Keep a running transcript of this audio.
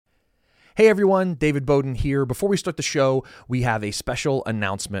Hey everyone, David Bowden here. Before we start the show, we have a special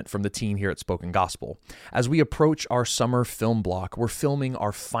announcement from the team here at Spoken Gospel. As we approach our summer film block, we're filming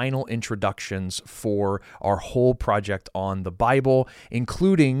our final introductions for our whole project on the Bible,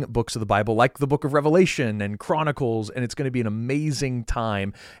 including books of the Bible like the book of Revelation and Chronicles, and it's going to be an amazing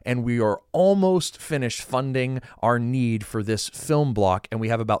time. And we are almost finished funding our need for this film block, and we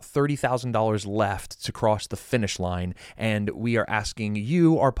have about $30,000 left to cross the finish line, and we are asking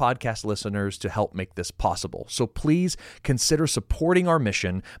you, our podcast listeners, to help make this possible. So please consider supporting our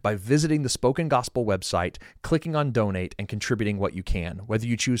mission by visiting the Spoken Gospel website, clicking on donate, and contributing what you can. Whether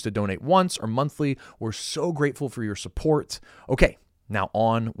you choose to donate once or monthly, we're so grateful for your support. Okay, now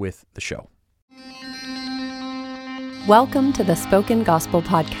on with the show. Welcome to the Spoken Gospel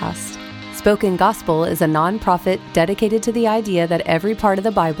Podcast. Spoken Gospel is a nonprofit dedicated to the idea that every part of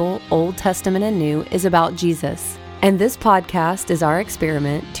the Bible, Old Testament and New, is about Jesus. And this podcast is our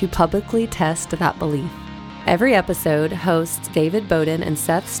experiment to publicly test that belief. Every episode, hosts David Bowden and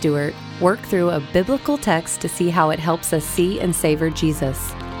Seth Stewart work through a biblical text to see how it helps us see and savor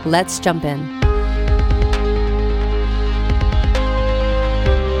Jesus. Let's jump in.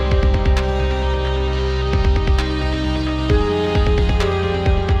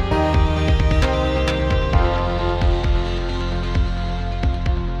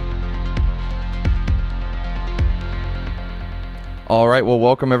 All right, well,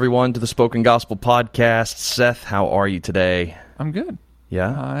 welcome everyone to the Spoken Gospel Podcast. Seth, how are you today? I'm good. Yeah?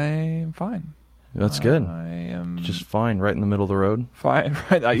 I'm fine. That's good. I am Just fine, right in the middle of the road? fine.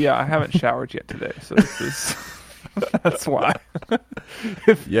 Right? Yeah, I haven't showered yet today, so this is that's why.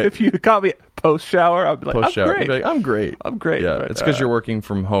 If you caught me post-shower, I'd be like, Post-shower. I'm You'd be great. like, I'm great. I'm great. Yeah, but, it's because you're working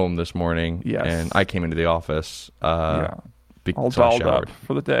from home this morning. Yes. And I came into the office. all So I dolled showered. up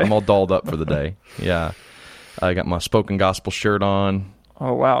for the day. I'm all dolled up for the day. Yeah. I got my Spoken Gospel shirt on.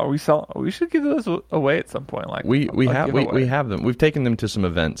 Oh wow, we should give those away at some point. Like We a have giveaway. have them. We've taken them to some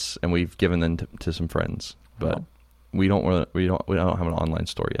events and we've given them to some friends, but Oh. we don't have an online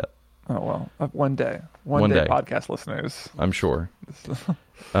store yet. Oh well, one day, One day. podcast listeners. I'm sure.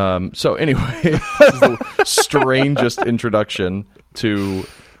 So anyway, this is the strangest introduction to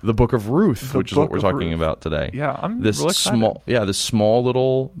the Book of Ruth, The which is what Book we're of talking Ruth. about today. Yeah, I'm This really excited. this small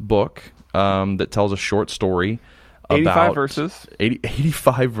little book that tells a short story. 85 about verses.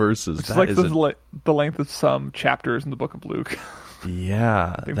 85 verses. It's That like is the length of some chapters in the book of Luke.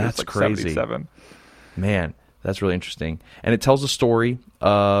 yeah, I think that's there's like crazy. 77. Man, that's really interesting. And it tells a story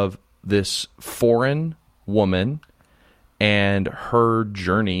of this foreign woman and her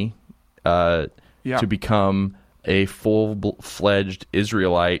journey to become a full-fledged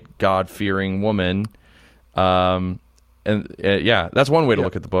Israelite, God-fearing woman. And that's one way to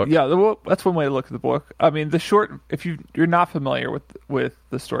look at the book. Yeah, that's one way to look at the book. I mean, if you're not familiar with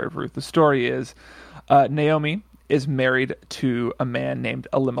the story of Ruth, the story is Naomi is married to a man named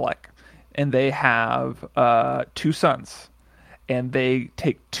Elimelech, and they have 2 sons, and they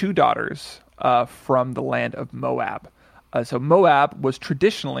take 2 daughters from the land of Moab. So Moab was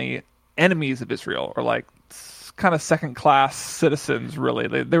traditionally enemies of Israel, or like kind of second-class citizens. Really,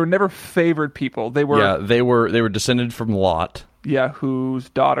 they were never favored people. They were descended from Lot. Yeah, whose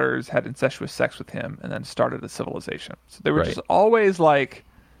daughters had incestuous sex with him and then started a civilization. So they were Right. just always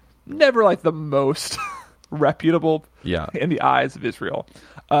never the most reputable in the eyes of Israel.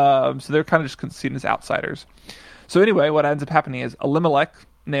 So they're kind of just seen as outsiders. So anyway, what ends up happening is Elimelech,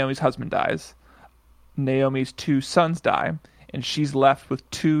 Naomi's husband, dies. Naomi's 2 sons die, and she's left with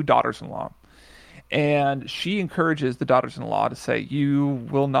 2 daughters-in-law. And she encourages the daughters-in-law to say, "You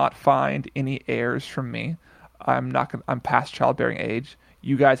will not find any heirs from me. I'm past childbearing age.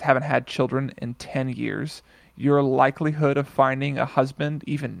 You guys haven't had children in 10 years. Your likelihood of finding a husband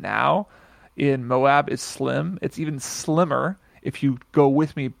even now in Moab is slim. It's even slimmer if you go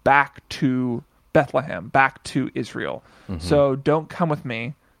with me back to Bethlehem, back to Israel. Mm-hmm. So don't come with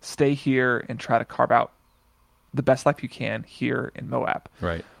me. Stay here and try to carve out the best life you can here in Moab."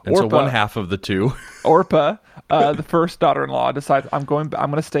 Right. And so one half of the 2. Orpah, the first daughter-in-law, decides, I'm going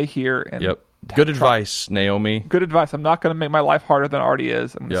to stay here. And Yep. Good advice, Naomi. Good advice. I'm not going to make my life harder than it already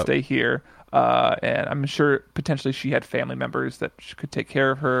is. I'm going to Yep. stay here. And I'm sure potentially she had family members that could take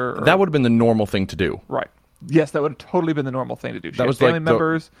care of her. That would have been the normal thing to do. Right. Yes, that would have totally been the normal thing to do. She That had was family like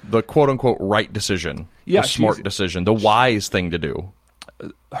members. the quote-unquote right decision. Yeah, the smart decision. The wise thing to do.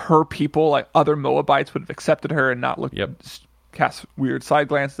 Her people, like other Moabites, would have accepted her and not Yep. cast weird side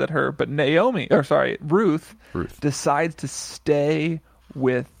glances at her. But Ruth decides to stay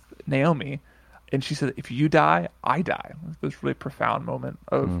with Naomi, and she said, "If you die, I die." This really profound moment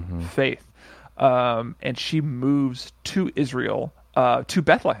of faith. And she moves to Israel to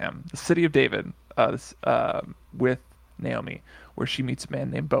Bethlehem, the city of David, with Naomi, where she meets a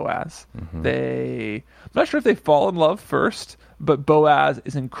man named Boaz. I'm not sure if they fall in love first, but Boaz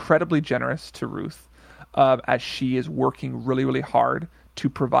is incredibly generous to Ruth as she is working really, really hard to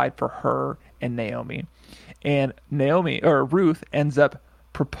provide for her and Naomi. And Ruth ends up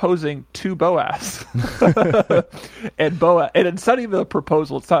proposing to Boaz. and it's not even a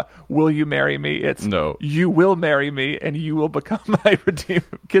proposal. It's not, will you marry me? It's, no, you will marry me and you will become my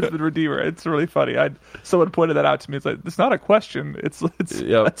kinsman redeemer. It's really funny. Someone pointed that out to me. It's like, it's not a question. It's a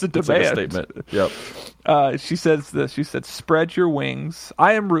demand. It's like a statement. Yep. She says this. She said, spread your wings.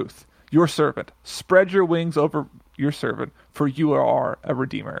 I am Ruth, your servant. Spread your wings over your servant, for you are a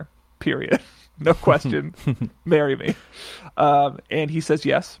redeemer. Period. No question. Marry me. And he says,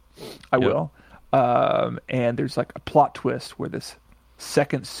 yes, I will. And there's like a plot twist where this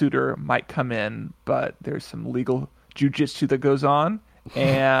second suitor might come in, but there's some legal jujitsu that goes on.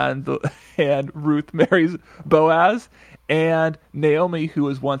 And Ruth marries Boaz. And Naomi, who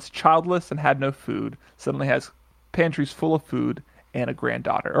was once childless and had no food, suddenly has pantries full of food and a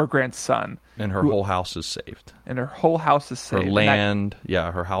granddaughter or grandson. And her whole house is saved. Her land,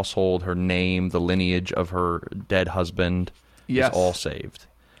 her household, her name, the lineage of her dead husband is all saved.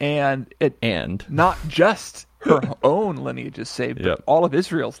 And not just her own lineage is saved, but all of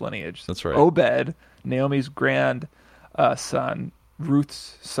Israel's lineage. That's right. Obed, Naomi's son,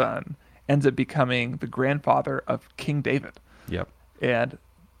 Ruth's son, ends up becoming the grandfather of King David. Yep. And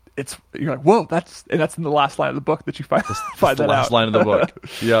you're like, whoa, that's in the last line of the book that you find that out. The last line of the book.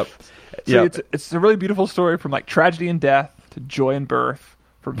 Yep. So it's a really beautiful story, from like tragedy and death to joy and birth,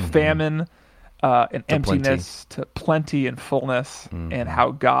 from famine and emptiness to plenty and fullness, and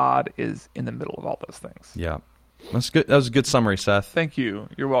how God is in the middle of all those things. Yeah. That's good. That was a good summary, Seth. Thank you.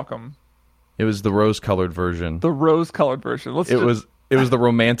 You're welcome. It was the rose-colored version. The rose-colored version. It was the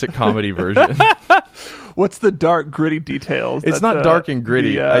romantic comedy version. What's the dark, gritty details? It's not dark and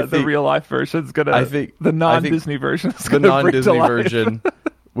gritty. The real life version is gonna. The non-Disney version is gonna. The non-Disney version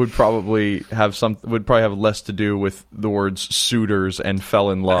would probably have less to do with the words suitors and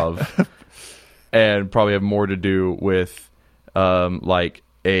fell in love, and probably have more to do with like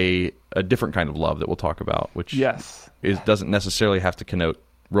a different kind of love that we'll talk about, which doesn't necessarily have to connote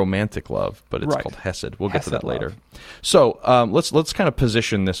romantic love, but it's called Hesed. We'll get to that later. Love. So let's kind of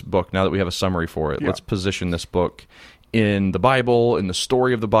position this book now that we have a summary for it. Yeah. Let's position this book in the Bible, in the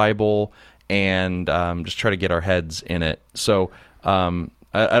story of the Bible, and just try to get our heads in it. So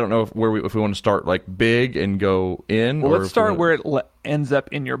I don't know if we want to start like big and go in. Well, let's start where it ends up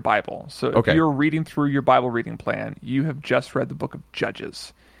in your Bible. So if you're reading through your Bible reading plan, you have just read the book of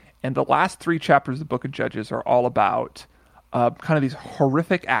Judges, and the last 3 chapters of the book of Judges are all about kind of these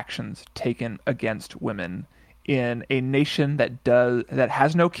horrific actions taken against women in a nation that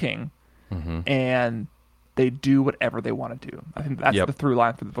has no king, and they do whatever they want to do. I think that's the through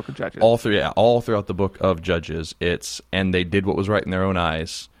line for the book of Judges. All throughout the book of Judges, and they did what was right in their own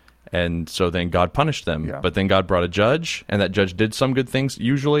eyes, and so then God punished them. Yeah. But then God brought a judge, and that judge did some good things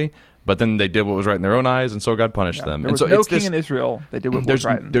usually. But then they did what was right in their own eyes, and so God punished them. There was no king in Israel. They did what was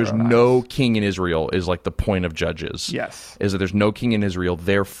right in their own eyes. There's no king in Israel is like the point of Judges. Yes. Is that there's no king in Israel,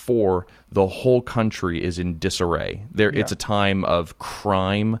 therefore the whole country is in disarray. It's a time of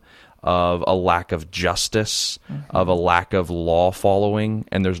crime, of a lack of justice, of a lack of law following,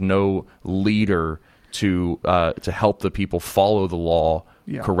 and there's no leader to help the people follow the law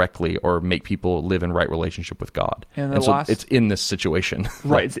correctly or make people live in right relationship with God. And so it's in this situation.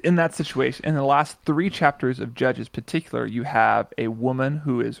 Right, it's in that situation. In the last 3 chapters of Judges in particular, you have a woman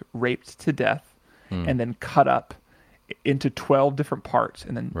who is raped to death and then cut up into 12 different parts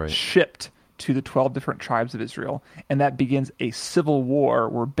and then shipped to the 12 different tribes of Israel. And that begins a civil war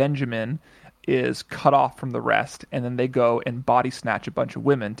where Benjamin is cut off from the rest, and then they go and body snatch a bunch of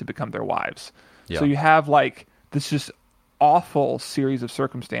women to become their wives. Yeah. So you have like this just awful series of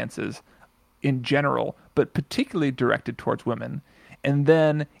circumstances in general, but particularly directed towards women. And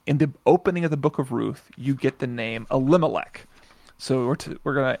then in the opening of the book of Ruth, you get the name Elimelech. So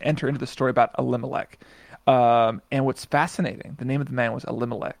we're going to enter into the story about Elimelech. And what's fascinating, the name of the man was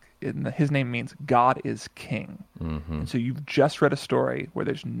Elimelech. His name means God is king. And so you've just read a story where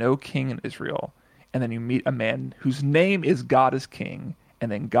there's no king in Israel, and then you meet a man whose name is God is king,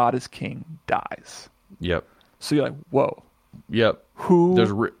 and then God is king dies. Yep. So you're like, whoa. Yep.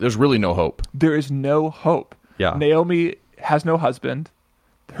 There's really no hope. There is no hope. Yeah. Naomi has no husband.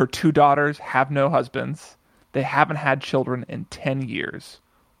 Her 2 daughters have no husbands. They haven't had children in 10 years.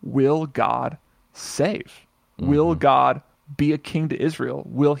 Will God save? Will God be a king to Israel?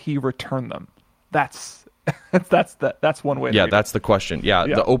 Will he return them? That's That's one way. Yeah, that's the question. Yeah,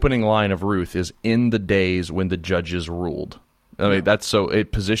 Yeah. the opening line of Ruth is in the days when the judges ruled. I mean, that's so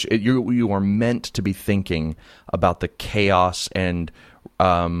you are meant to be thinking about the chaos and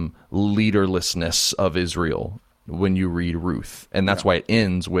leaderlessness of Israel when you read Ruth. And that's why it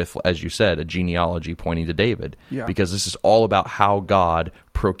ends with, as you said, a genealogy pointing to David. Yeah. Because this is all about how God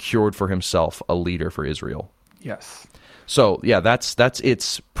procured for himself a leader for Israel. Yes. So, yeah, that's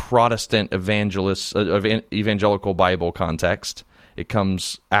its Protestant evangelical Bible context. It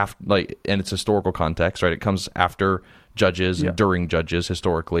comes after, and its historical context, right? It comes after Judges and during Judges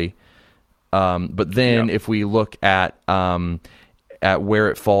historically. But then if we look at where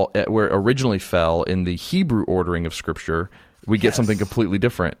it originally fell in the Hebrew ordering of Scripture, we get something completely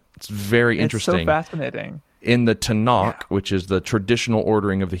different. It's very interesting. It's so fascinating. In the Tanakh, which is the traditional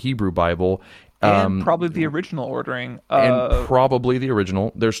ordering of the Hebrew Bible, and probably the original ordering. And probably the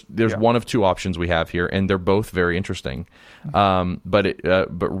original. There's one of two options we have here, and they're both very interesting. But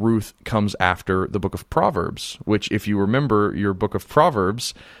Ruth comes after the book of Proverbs, which, if you remember your book of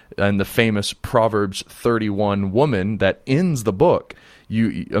Proverbs and the famous Proverbs 31 woman that ends the book,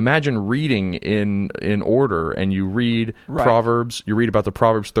 you imagine reading in order, and you read Proverbs. You read about the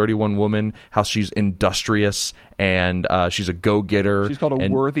Proverbs 31 woman, how she's industrious and she's a go-getter. She's called a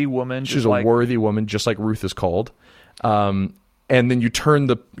worthy woman. She's a worthy woman, just like Ruth is called. And then you turn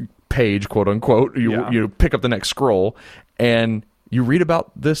the page, quote unquote. You pick up the next scroll, and you read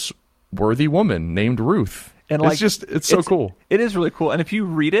about this worthy woman named Ruth. And it's so cool. It is really cool. And if you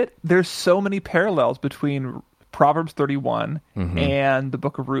read it, there's so many parallels between Proverbs 31 and the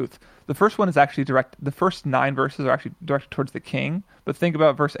book of Ruth. The first one is actually the first 9 verses are actually directed towards the king, but think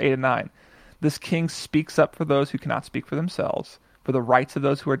about verse 8 and 9. This king speaks up for those who cannot speak for themselves, for the rights of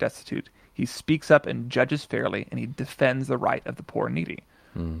those who are destitute. He speaks up and judges fairly, and he defends the right of the poor and needy.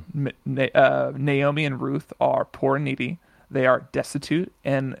 Naomi and Ruth are poor and needy. They are destitute,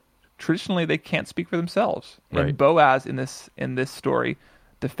 and traditionally they can't speak for themselves. Right. And Boaz in this story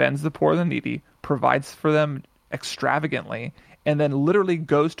defends the poor and the needy, provides for them extravagantly, and then literally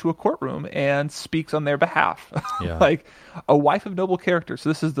goes to a courtroom and speaks on their behalf. Like a wife of noble character. So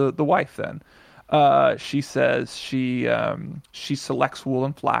this is the wife then. She says she selects wool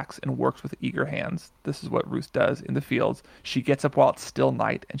and flax and works with eager hands. This is what Ruth does in the fields. She gets up while it's still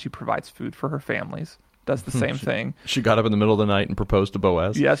night, and she provides food for her families. Does the same thing. She got up in the middle of the night and proposed to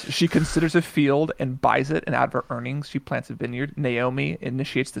Boaz. Yes, she considers a field and buys it, and out of her earnings, she plants a vineyard. Naomi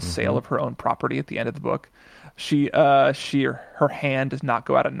initiates the sale of her own property at the end of the book. Her hand does not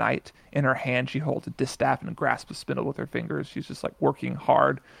go out at night. In her hand, she holds a distaff and grasps a spindle with her fingers. She's just like working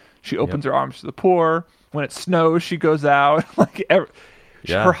hard. She opens her arms to the poor. When it snows, she goes out.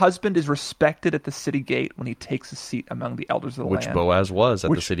 Her husband is respected at the city gate when he takes a seat among the elders of the land. Which Boaz was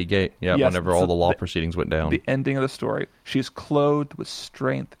at the city gate. Yeah, yes, whenever all the law proceedings went down. The ending of the story. She is clothed with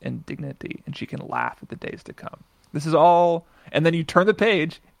strength and dignity, and she can laugh at the days to come. This is all. And then you turn the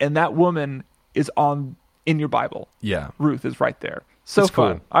page, and that woman is in your Bible. Yeah. Ruth is right there. So it's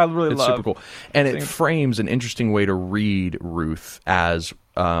fun. Cool. I really love it. It's super cool. And it frames an interesting way to read Ruth as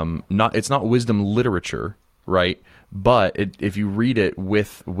it's not wisdom literature, right? But if you read it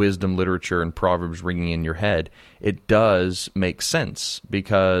with wisdom literature and Proverbs ringing in your head, it does make sense,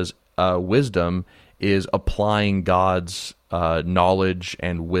 because wisdom is applying God's knowledge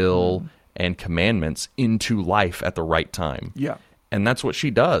and will and commandments into life at the right time. Yeah. And that's what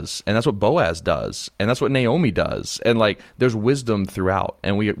she does, and that's what Boaz does, and that's what Naomi does. And there's wisdom throughout,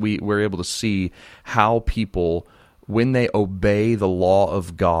 and we're able to see how people, when they obey the law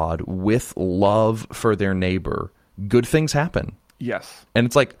of God with love for their neighbor, good things happen. Yes. And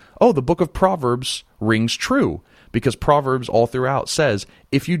it's like, oh, the book of Proverbs rings true, because Proverbs all throughout says,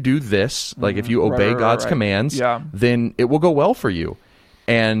 if you do this, if you obey God's commands, then it will go well for you.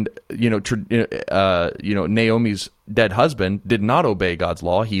 And Naomi's dead husband did not obey God's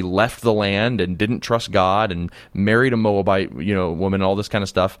law. He left the land and didn't trust God and married a Moabite, woman, all this kind of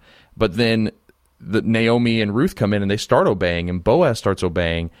stuff. But then Naomi and Ruth come in and they start obeying, and Boaz starts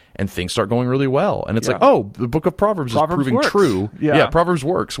obeying, and things start going really well. And it's like, oh, the book of Proverbs is proving works. True. Yeah. Proverbs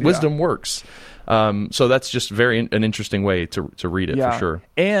works. Wisdom works. So that's just an interesting way to read it, for sure.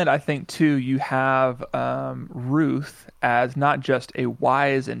 And I think, too, you have Ruth as not just a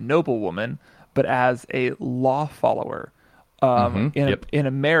wise and noble woman, but as a law follower in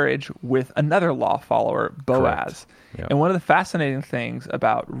a marriage with another law follower, Boaz. Yep. And one of the fascinating things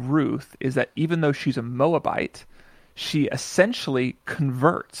about Ruth is that even though she's a Moabite, she essentially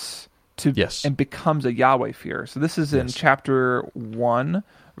converts and becomes a Yahweh-fearer. So this is in chapter 1,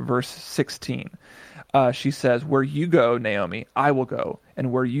 verse 16. she says, "Where you go, Naomi, I will go,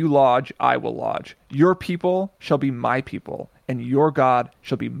 and where you lodge, I will lodge. Your people shall be my people, and your God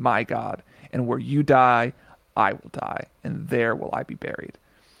shall be my God. And where you die, I will die, and there will I be buried."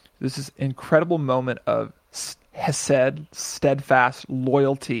 This is an incredible moment of hesed, steadfast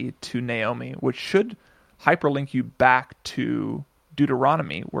loyalty to Naomi, which should hyperlink you back to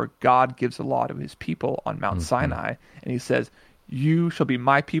Deuteronomy, where God gives the law to his people on Mount Sinai, and he says, "You shall be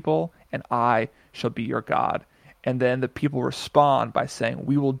my people, and I shall be your God." And then the people respond by saying,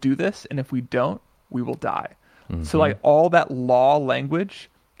 "We will do this, and if we don't, we will die." So like all that law language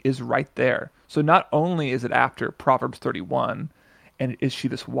is right there. So not only is it after Proverbs 31, and is she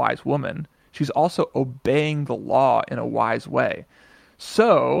this wise woman, she's also obeying the law in a wise way.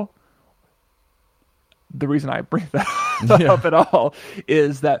 So the reason I bring that up at all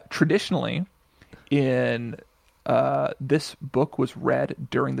is that traditionally in this book was read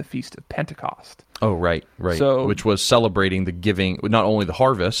during the Feast of Pentecost. Oh, right. So, which was celebrating the giving, not only the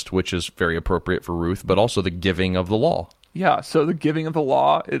harvest, which is very appropriate for Ruth, but also the giving of the law. Yeah, so the giving of the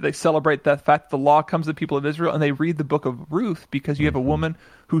law, they celebrate the fact that the law comes to the people of Israel, and they read the book of Ruth because you have a woman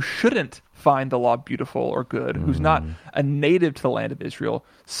who shouldn't find the law beautiful or good, who's not a native to the land of Israel,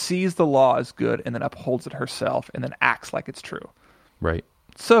 sees the law as good, and then upholds it herself, and then acts like it's true. Right.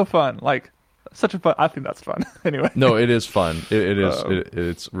 So fun. Like, such a fun. I think that's fun. Anyway. No, it is fun. It is.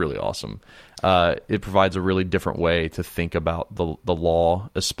 It's really awesome. It provides a really different way to think about the law,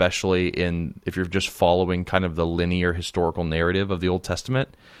 especially if you're just following kind of the linear historical narrative of the Old Testament.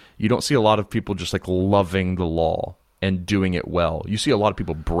 You don't see a lot of people just like loving the law and doing it well. You see a lot of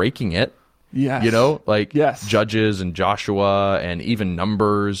people breaking it. Yes. You know, like yes. Judges and Joshua and even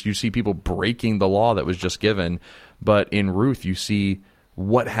Numbers. You see people breaking the law that was just given. But in Ruth, you see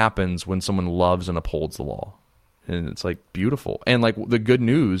what happens when someone loves and upholds the law. And it's like beautiful. And like the good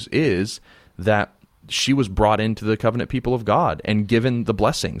news is that she was brought into the covenant people of God and given the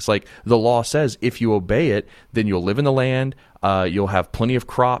blessings. Like the law says, if you obey it, then you'll live in the land. You'll have plenty of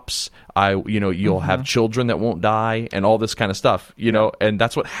crops. You'll have children that won't die and all this kind of stuff, you know, and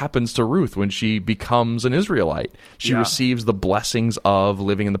that's what happens to Ruth when she becomes an Israelite. She receives the blessings of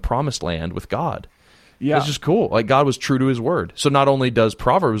living in the promised land with God. Yeah. It's just cool. Like God was true to his word. So not only does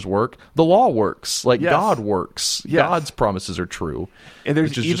Proverbs work, the law works. Like God works. Yes. God's promises are true. And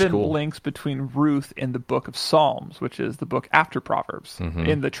there's even links between Ruth and the book of Psalms, which is the book after Proverbs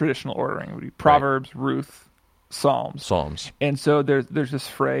in the traditional ordering. It would be Proverbs, Ruth, Psalms. And so there's this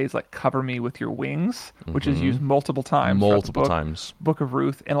phrase like "cover me with your wings," which is used multiple times. Book of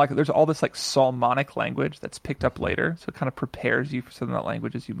Ruth, and like there's all this like psalmonic language that's picked up later, so it kind of prepares you for some of that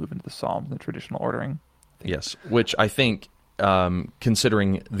language as you move into the Psalms and the traditional ordering. Yes, which I think,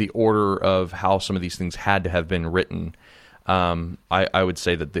 considering the order of how some of these things had to have been written, I would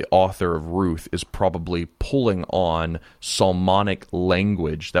say that the author of Ruth is probably pulling on psalmonic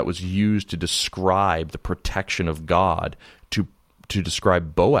language that was used to describe the protection of God to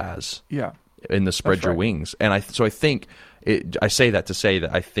describe Boaz in the Spread Your Wings. And I think, I say that to say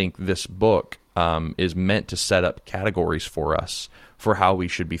that I think this book is meant to set up categories for us for how we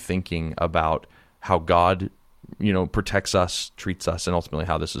should be thinking about how God protects us, treats us, and ultimately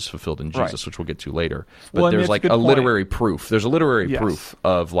how this is fulfilled in Jesus, which we'll get to later. But there's like a literary proof. There's a literary proof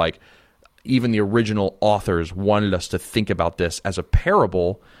of like even the original authors wanted us to think about this as a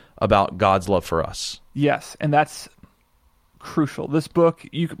parable about God's love for us. Yes, and that's crucial. This book,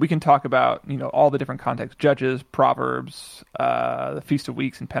 we can talk about all the different contexts, Judges, Proverbs, the Feast of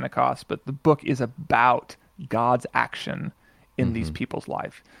Weeks, and Pentecost, but the book is about God's action in these people's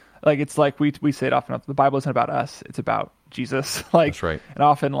life. Like it's like we say it often. The Bible isn't about us; it's about Jesus. Like that's right. And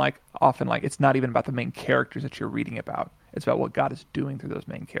often it's not even about the main characters that you're reading about. It's about what God is doing through those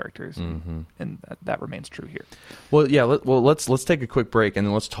main characters, and that remains true here. Well, yeah. Let's take a quick break and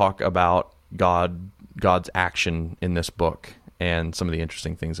then let's talk about God's action in this book and some of the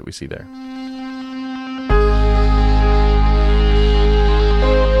interesting things that we see there.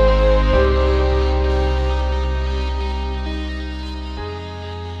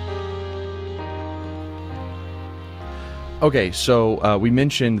 Okay, so we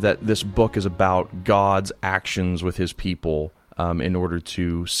mentioned that this book is about God's actions with his people in order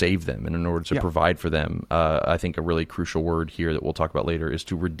to save them and in order to provide for them. I think a really crucial word here that we'll talk about later is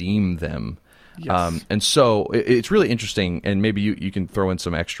to redeem them. Yes. And so it's really interesting, and maybe you can throw in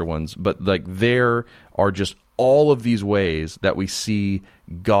some extra ones, but like there are just all of these ways that we see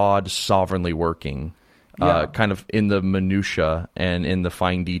God sovereignly working. Kind of in the minutia and in the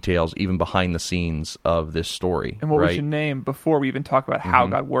fine details, even behind the scenes of this story. And what we should name before we even talk about how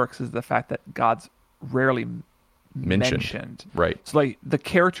God works is the fact that God's rarely mentioned. Right. So like the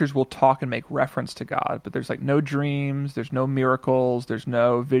characters will talk and make reference to God, but there's like no dreams, there's no miracles, there's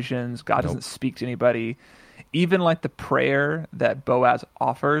no visions. God doesn't speak to anybody. Even like the prayer that Boaz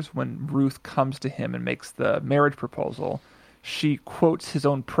offers when Ruth comes to him and makes the marriage proposal, she quotes his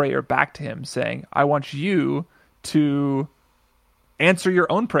own prayer back to him saying, I want you to answer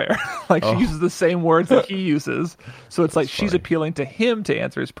your own prayer. Like she uses the same words that he uses. So it's like she's appealing to him to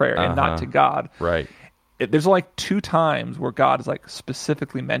answer his prayer and not to God. Right. There's like 2 times where God is like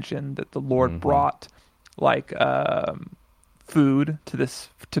specifically mentioned that the Lord brought like food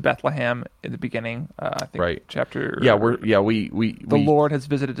to Bethlehem in the beginning. I think chapter. Yeah, the Lord has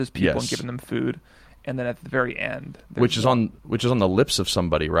visited his people and given them food, and then at the very end, which is on the lips of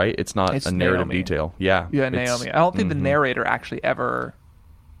somebody, right? It's not a narrative Naomi. detail. Yeah, Naomi. I don't think the narrator actually ever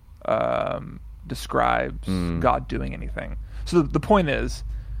describes God doing anything. So the point is,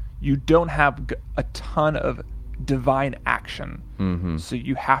 you don't have a ton of divine action, so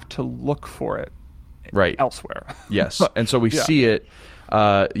you have to look for it elsewhere. Yes, and so we see it,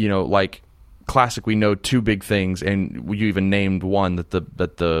 like classic. We know 2 big things, and you even named one that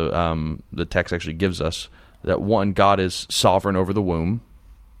the text actually gives us. That one, God is sovereign over the womb,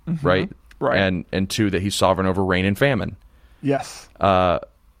 right? Right. And 2, that He's sovereign over rain and famine. Yes. And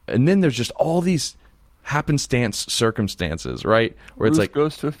then there's just all these happenstance circumstances, right? Where Ruth it's like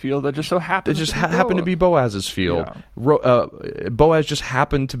goes to a field that just so happens. It just happened to be Boaz's field. Yeah. Boaz just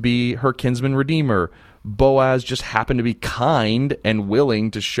happened to be her kinsman redeemer. Boaz just happened to be kind and willing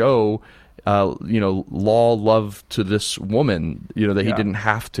to show, love to this woman. That he didn't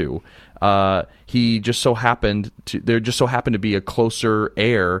have to. He just so happened to. There just so happened to be a closer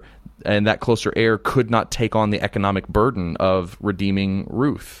heir, and that closer heir could not take on the economic burden of redeeming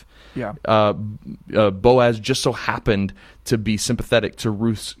Ruth. Yeah. Boaz just so happened to be sympathetic to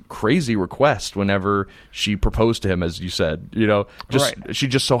Ruth's crazy request whenever she proposed to him, as you said. She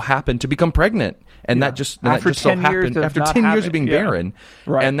just so happened to become pregnant, and that just so happened after 10 years of being barren,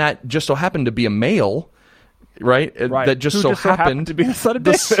 and that just so happened to be a male. Right? That just so happened to be the son of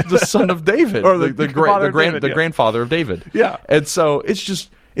David, the son of David, or the grandfather of David. Yeah, and so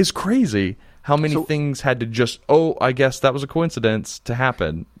it's crazy how many things had to just. I guess that was a coincidence to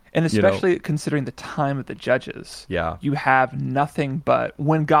happen. And especially considering the time of the judges. Yeah. You have nothing but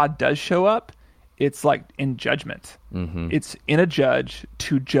when God does show up, it's like in judgment. It's in a judge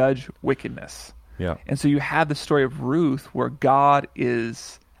to judge wickedness. Yeah. And so you have the story of Ruth where God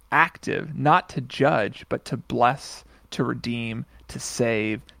is active, not to judge, but to bless, to redeem, to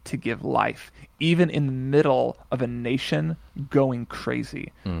save, to give life, even in the middle of a nation going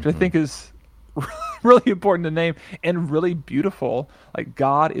crazy, which I think is really important to name and really beautiful. Like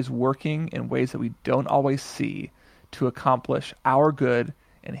God is working in ways that we don't always see to accomplish our good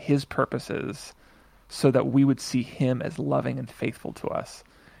and His purposes, so that we would see Him as loving and faithful to us.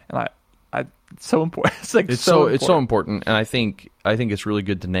 And it's so important. It's so important. And I think it's really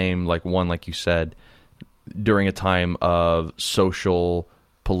good to name like you said, during a time of social,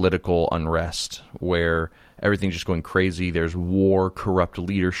 political unrest where everything's just going crazy. There's war, corrupt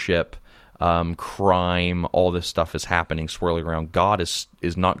leadership. Crime, all this stuff is happening, swirling around. God is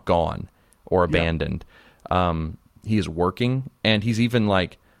not gone or abandoned. He is working, and He's even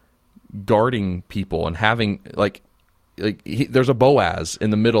like guarding people and having there's a Boaz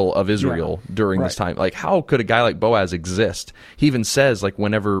in the middle of Israel during this time. Like, how could a guy like Boaz exist? He even says, like,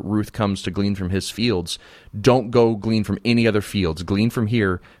 whenever Ruth comes to glean from his fields, don't go glean from any other fields. Glean from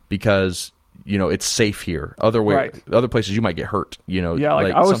here because it's safe here. Other places you might get hurt.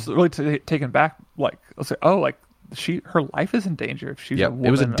 I was really taken back. Like, I was like, her life is in danger if she's a woman.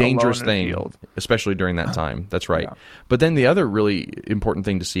 It was a dangerous thing, field. especially during that time. That's right. Yeah. But then the other really important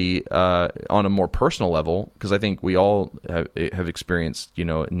thing to see on a more personal level, because I think we all have experienced,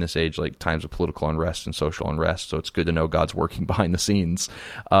 in this age, like times of political unrest and social unrest. So it's good to know God's working behind the scenes.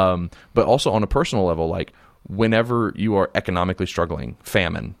 But also on a personal level, like whenever you are economically struggling,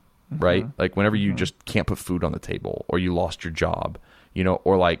 famine. Right? Like whenever you just can't put food on the table, or you lost your job,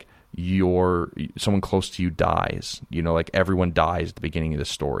 or like someone close to you dies, like everyone dies at the beginning of the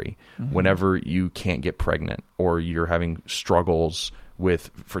story. Whenever you can't get pregnant, or you're having struggles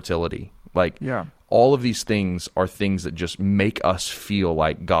with fertility, all of these things are things that just make us feel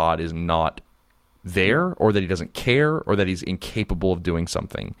like God is not there, or that He doesn't care, or that He's incapable of doing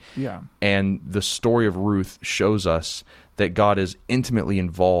something. Yeah. And the story of Ruth shows us that God is intimately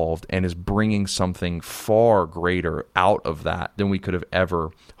involved and is bringing something far greater out of that than we could have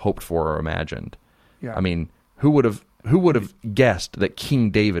ever hoped for or imagined. Yeah. I mean, who would have guessed that King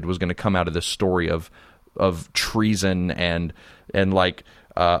David was going to come out of this story of treason and like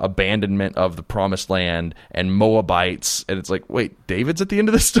abandonment of the promised land and Moabites, and it's like, wait, David's at the end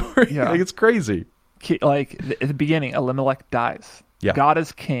of the story? Yeah. Like, it's crazy. Like at the beginning, Elimelech dies. Yeah. God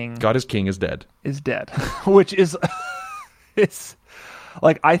is king. God is king is dead. Is dead, which is, it's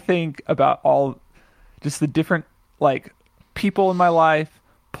like, I think about all just the different like people in my life,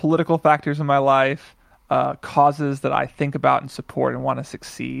 political factors in my life, causes that I think about and support and want to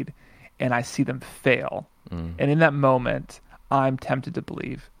succeed, and I see them fail. And in that moment, I'm tempted to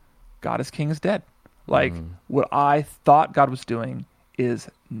believe God is king is dead. Like what I thought God was doing is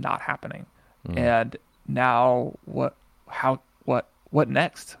not happening. And now what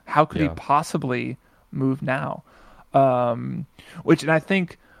next? How could he possibly move now? And I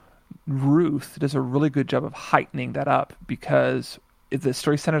think Ruth does a really good job of heightening that up, because the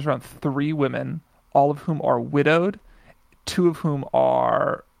story centers around 3 women, all of whom are widowed, 2 of whom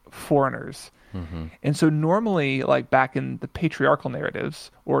are foreigners. And so normally, like back in the patriarchal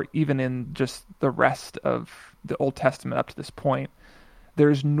narratives, or even in just the rest of the Old Testament up to this point,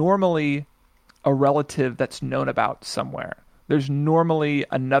 there's normally a relative that's known about somewhere. There's normally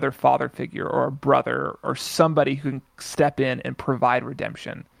another father figure or a brother or somebody who can step in and provide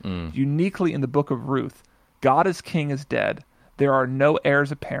redemption. Uniquely in the book of Ruth, God is king is dead. There are no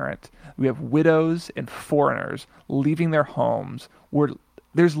heirs apparent. We have widows and foreigners leaving their homes.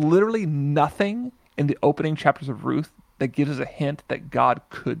 There's literally nothing in the opening chapters of Ruth that gives us a hint that God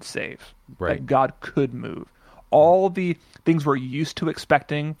could save, that God could move. All the things we're used to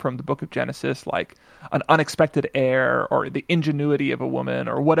expecting from the book of Genesis, like an unexpected heir or the ingenuity of a woman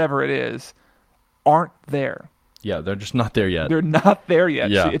or whatever it is, aren't there. Yeah, they're just not there yet. They're not there yet.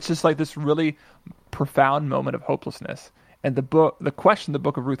 Yeah. So it's just like this really profound moment of hopelessness. And the question the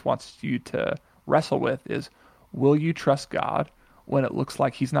book of Ruth wants you to wrestle with is, will you trust God when it looks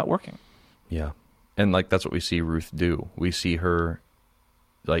like he's not working? Yeah. And like that's what we see Ruth do. We see her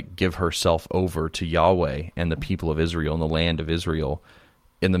like give herself over to Yahweh and the people of Israel and the land of Israel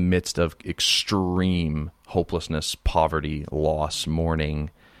in the midst of extreme hopelessness, poverty, loss,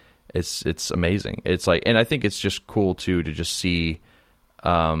 mourning. It's amazing. It's like, and I think it's just cool too to just see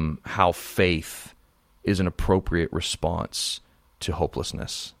how faith is an appropriate response to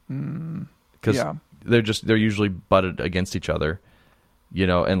hopelessness. Because they're usually butted against each other. You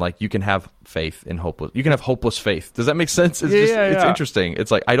know, and like you can have faith in hopeless. You can have hopeless faith. Does that make sense? It's it's interesting.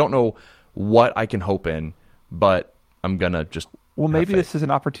 It's like I don't know what I can hope in, but I'm gonna just. Well, maybe this is an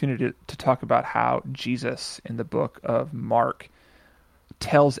opportunity to talk about how Jesus in the book of Mark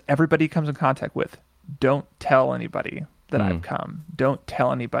tells everybody he comes in contact with, "Don't tell anybody that I've come. Don't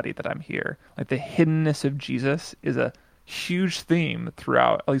tell anybody that I'm here." Like the hiddenness of Jesus is a huge theme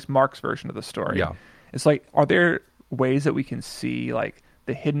throughout at least Mark's version of the story. Yeah, it's like, are there ways that we can see like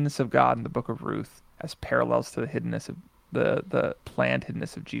the hiddenness of God in the book of Ruth as parallels to the hiddenness of the planned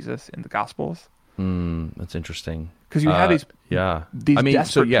hiddenness of Jesus in the Gospels? That's interesting. Because you have these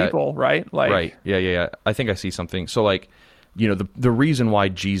desperate people, right? Like, right. Yeah. I think I see something. So like, you know, the reason why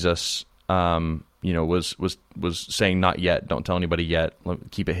Jesus, you know, was saying not yet, don't tell anybody yet,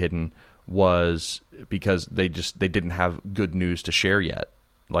 keep it hidden, was because they didn't have good news to share yet.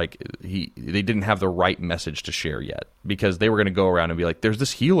 Like they didn't have the right message to share yet, because they were going to go around and be like, "There's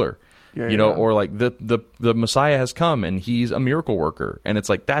this healer," or like the Messiah has come and he's a miracle worker, and it's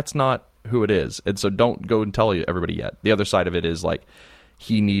like that's not who it is, and so don't go and tell everybody yet. The other side of it is like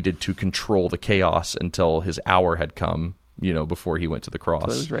he needed to control the chaos until his hour had come, you know, before he went to the cross.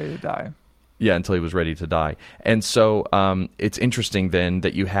 Until he was ready to die. Yeah, until he was ready to die, and so it's interesting then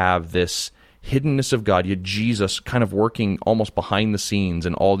that you have this hiddenness of God, yet Jesus kind of working almost behind the scenes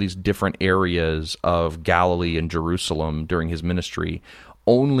in all these different areas of Galilee and Jerusalem during his ministry,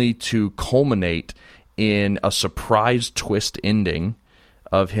 only to culminate in a surprise twist ending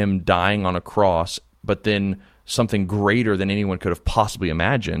of him dying on a cross, but then something greater than anyone could have possibly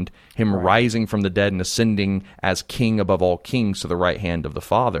imagined, him rising from the dead and ascending as king above all kings to the right hand of the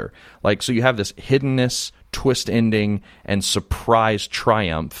Father. Like, so you have this hiddenness, twist ending, and surprise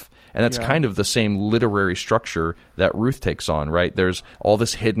triumph. And that's kind of the same literary structure that Ruth takes on, right? There's all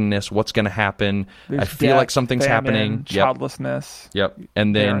this hiddenness, what's going to happen. There's I feel like something's famine, happening. Childlessness. Yep.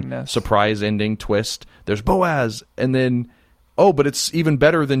 And then barrenness. Surprise ending, twist. There's Boaz. And then, oh, but it's even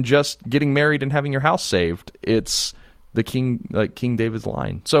better than just getting married and having your house saved. It's the king, like King David's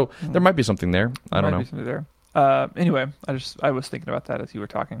line. So there might be something there. I don't know. Be something there. Anyway, I was thinking about that as you were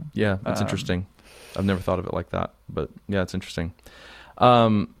talking. Yeah, that's interesting. I've never thought of it like that, but yeah, it's interesting.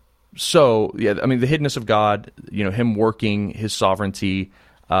 So, yeah, I mean, the hiddenness of God, you know, him working his sovereignty.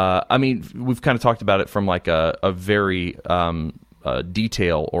 I mean, we've kind of talked about it from like a very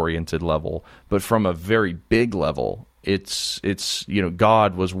detail-oriented level, but from a very big level, it's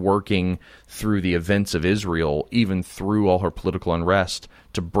God was working through the events of Israel, even through all her political unrest,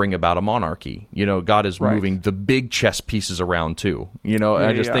 to bring about a monarchy. God is moving the big chess pieces around too.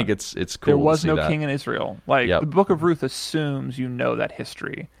 I just think it's cool. There was no that. king in Israel. The Book of Ruth assumes that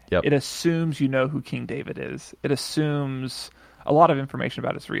history. Yep. It assumes who King David is. It assumes a lot of information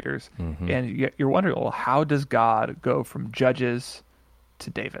about its readers. And you're wondering, well, how does God go from Judges to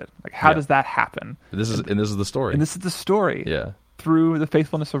David? How does that happen? This is the story. And this is the story. Yeah. Through the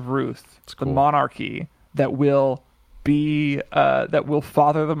faithfulness of Ruth, the monarchy that will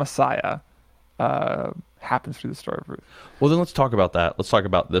father the Messiah, happens through the story of Ruth. Well, then let's talk about that. Let's talk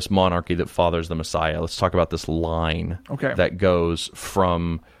about this monarchy that fathers the Messiah. Let's talk about this line that goes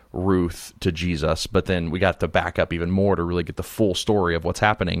from Ruth to Jesus, but then we got to back up even more to really get the full story of what's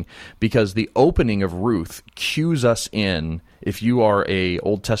happening, because the opening of Ruth cues us in. If you are a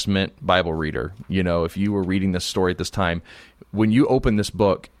Old Testament Bible reader, if you were reading this story at this time, when you open this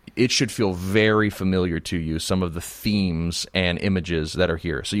book, it should feel very familiar to you, some of the themes and images that are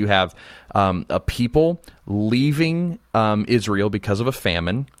here. So you have a people leaving Israel because of a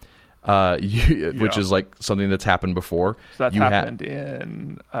famine, which is like something that's happened before. So that happened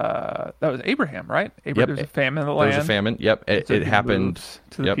in that was Abraham, right? Abraham, there's a famine in the land. There's a famine. Yep, it happened.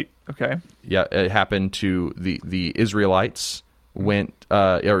 To the okay. Yeah, it happened to the Israelites. Went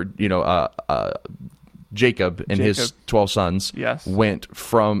Jacob and his 12 sons. Yes.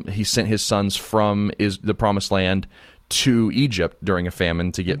 He sent his sons from the Promised Land to Egypt during a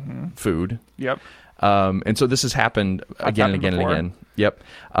famine to get food. Yep. And so this has happened again and again and again. Yep.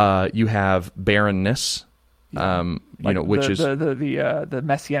 You have barrenness, which is the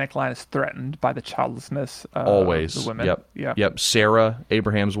messianic line is threatened by the childlessness. Always. Of the women. Yep. Yep. Sarah,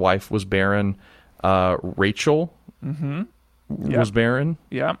 Abraham's wife, was barren. Rachel was barren.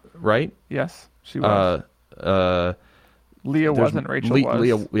 Yeah. Right. Yes, she was. Leah wasn't. Rachel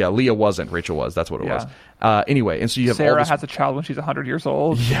was. Leah wasn't. Rachel was. That's what it was. Anyway, and so you have Sarah has a child when she's 100 years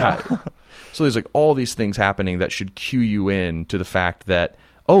old. Yeah. So there's all these things happening that should cue you in to the fact that,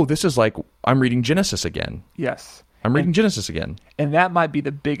 this is I'm reading Genesis again. Yes. I'm reading Genesis again. And that might be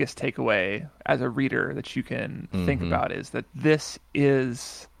the biggest takeaway as a reader that you can think about, is that this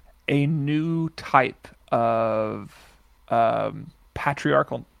is a new type of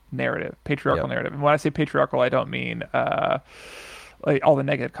patriarchal narrative. And when I say patriarchal, I don't mean all the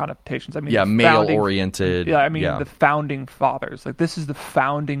negative connotations. I mean male-oriented. The founding fathers. This is the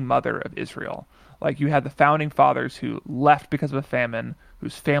founding mother of Israel. You had the founding fathers who left because of a famine,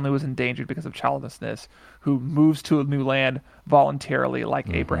 whose family was endangered because of childlessness, who moves to a new land voluntarily, like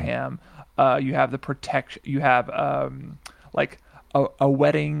Abraham. You have the protection. You have a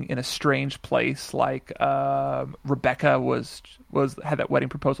wedding in a strange place, like Rebecca had that wedding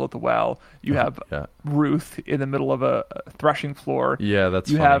proposal at the well. You have Ruth in the middle of a threshing floor. Yeah, that's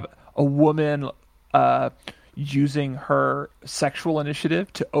you funny. have a woman using her sexual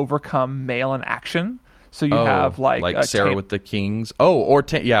initiative to overcome male inaction. So you have Sarah with the kings. Or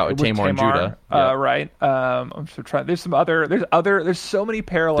Tamar and Judah. Right. I'm sort of trying. There's so many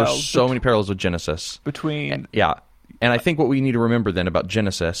parallels. There's so many parallels with Genesis between. And I think what we need to remember then about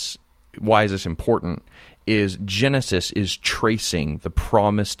Genesis, why is this important, is Genesis is tracing the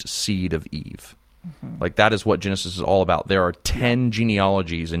promised seed of Eve. That is what Genesis is all about. There are 10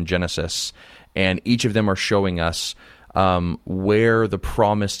 genealogies in Genesis, and each of them are showing us where the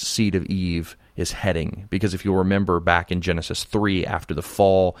promised seed of Eve is heading. Because if you'll remember back in Genesis 3, after the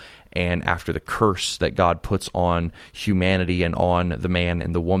fall and after the curse that God puts on humanity and on the man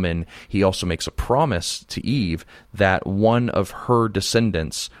and the woman, he also makes a promise to Eve that one of her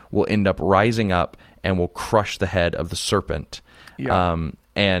descendants will end up rising up and will crush the head of the serpent.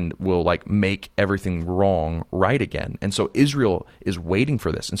 And will make everything wrong right again. And so Israel is waiting for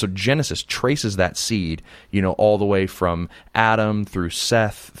this. And so Genesis traces that seed, all the way from Adam through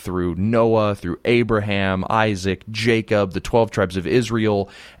Seth, through Noah, through Abraham, Isaac, Jacob, the 12 tribes of Israel.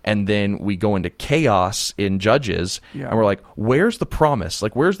 And then we go into chaos in Judges, and we're like, where's the promise?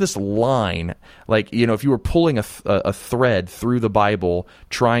 Where's this line? If you were pulling a thread through the Bible,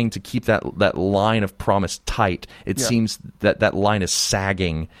 trying to keep that line of promise tight, it seems that line is sagging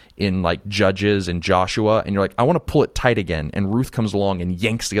in Judges and Joshua, and you're like, I want to pull it tight again. And Ruth comes along and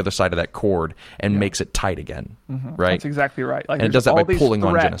yanks the other side of that cord and makes it tight again. Right? That's exactly right. And it does that by pulling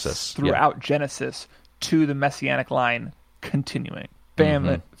on Genesis. Throughout Genesis to the messianic line continuing.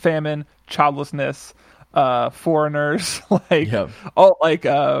 Famine, childlessness, foreigners,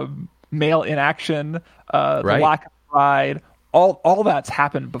 male inaction, the lack of pride, all that's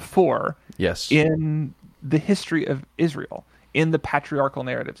happened before. Yes. In the history of Israel. in the patriarchal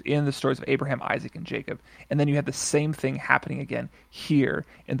narratives, in the stories of Abraham, Isaac, and Jacob. And then you have the same thing happening again here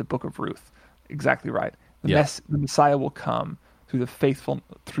in the book of Ruth. Exactly right. The Messiah will come through the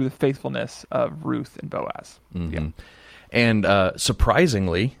faithfulness of Ruth and Boaz. Mm-hmm. Yeah. And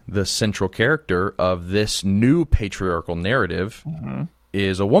surprisingly, the central character of this new patriarchal narrative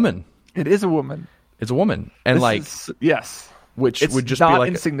is a woman. It is a woman. It's a woman, and yes, which it's would just not be like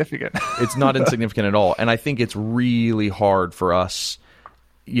insignificant. It's not insignificant at all, and I think it's really hard for us,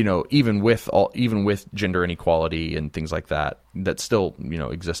 even with gender inequality and things like that still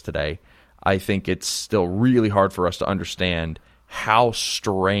exist today. I think it's still really hard for us to understand how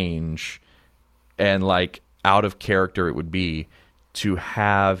strange and out of character it would be to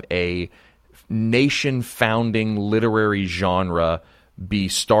have a nation-founding literary genre be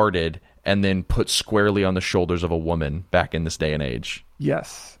started and then put squarely on the shoulders of a woman back in this day and age.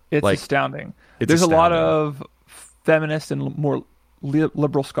 Yes, it's astounding. There's a lot of feminists and more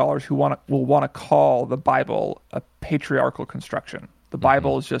liberal scholars who will want to call the Bible a patriarchal construction. The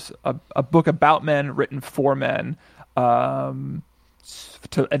Bible is just a book about men written for men to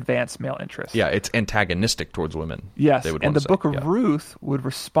advance male interests. Yeah, it's antagonistic towards women. Yes, and the book of Ruth would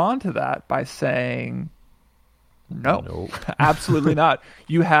respond to that by saying, no. Absolutely not.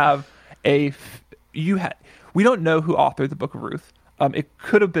 We don't know who authored the book of Ruth. It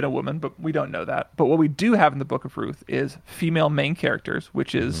could have been a woman, but we don't know that. But what we do have in the book of Ruth is female main characters,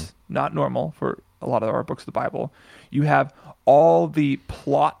 which is not normal for a lot of our books of the Bible. You have all the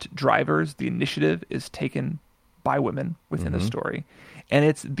plot drivers. The initiative is taken by women within the story. And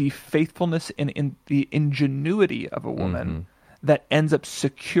it's the faithfulness and in the ingenuity of a woman that ends up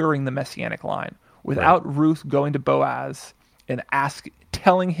securing the messianic line. Without Ruth going to Boaz and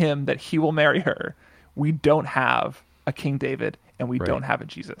telling him that he will marry her, we don't have a King David and we don't have a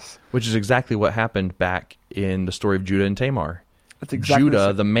Jesus. Which is exactly what happened back in the story of Judah and Tamar. That's exactly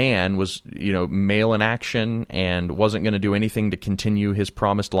Judah, the man, was male in action and wasn't going to do anything to continue his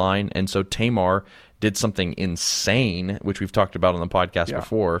promised line, and so Tamar did something insane, which we've talked about on the podcast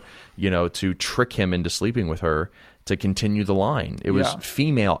before, to trick him into sleeping with her to continue the line. It was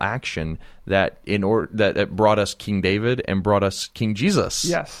female action that brought us King David and brought us King Jesus.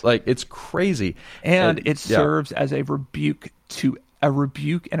 Yes, it's crazy, and it serves as a rebuke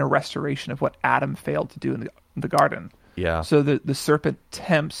and a restoration of what Adam failed to do in the garden. Yeah. So the serpent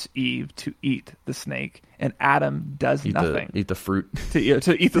tempts Eve to eat the snake, and Adam does nothing. Eat the fruit. To eat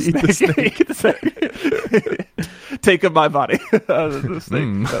the snake. Eat the snake. Take up my body.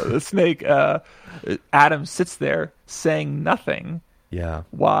 The snake. Adam sits there saying nothing. Yeah.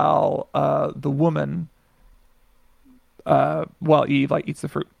 While the woman, while Eve eats the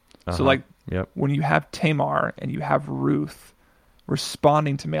fruit. So when you have Tamar and you have Ruth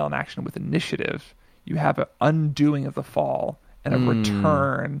responding to male in action with initiative, you have an undoing of the fall and a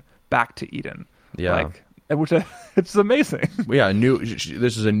return back to Eden. Yeah. It's amazing. Yeah,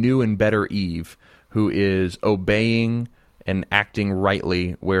 this is a new and better Eve who is obeying and acting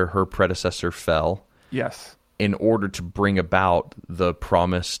rightly where her predecessor fell. Yes. In order to bring about the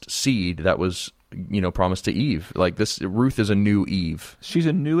promised seed that was, promised to Eve. Ruth is a new Eve. She's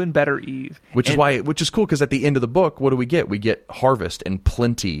a new and better Eve. Which is cool, because at the end of the book, what do we get? We get harvest and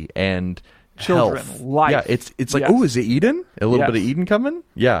plenty and children, health. life. Yeah, it's like, is it Eden? A little bit of Eden coming?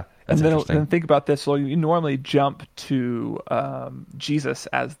 Yeah. And then think about this. So you normally jump to Jesus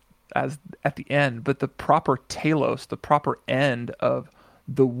as at the end, but the proper telos, the proper end of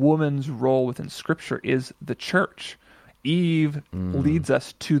the woman's role within Scripture is the church. Eve leads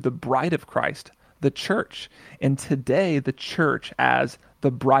us to the bride of Christ, the church. And today, the church as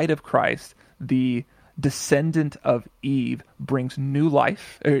the bride of Christ, the descendant of Eve, brings new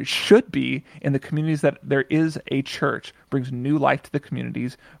life. It should be in the communities that there is a church, brings new life to the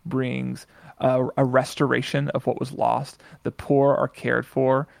communities, brings a restoration of what was lost. The poor are cared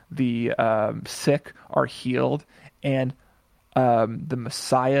for, the sick are healed, and the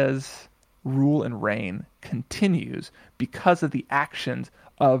Messiah's rule and reign continues because of the actions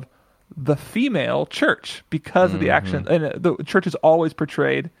of the female church, because of the actions. And the church is always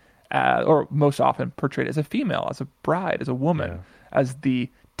portrayed or most often portrayed as a female, as a bride, as a woman, as the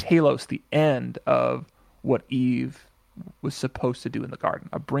telos, the end of what Eve was supposed to do in the garden,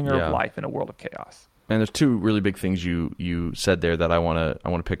 a bringer of life in a world of chaos. And there's two really big things you said there that I want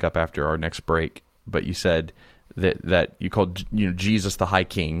to pick up after our next break. But you said that you called Jesus the High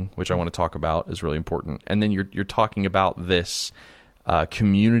King, which I want to talk about, is really important. And then you're talking about this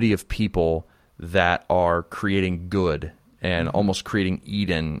community of people that are creating good and almost creating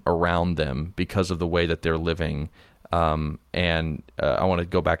Eden around them because of the way that they're living. And I want to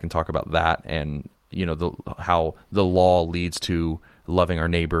go back and talk about that and how the law leads to loving our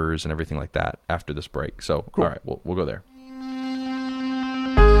neighbors and everything like that after this break. So, cool. All right, we'll go there.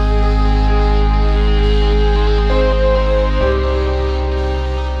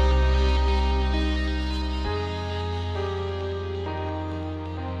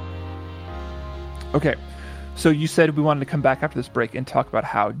 Okay, so you said we wanted to come back after this break and talk about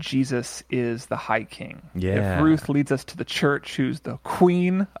how Jesus is the high king. Yeah. If Ruth leads us to the church, who's the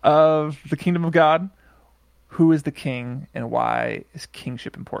queen of the kingdom of God, who is the king, and why is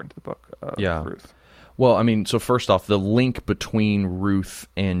kingship important to the book of Ruth? Well, I mean, so first off, the link between Ruth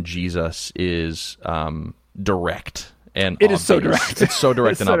and Jesus is direct. And it is so direct. It's so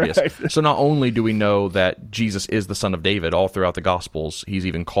direct and so obvious. Direct. So not only do we know that Jesus is the Son of David, all throughout the Gospels, he's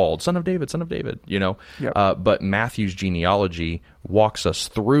even called Son of David, Son of David. Yep. But Matthew's genealogy walks us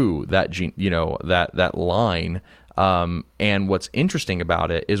through that that line. And what's interesting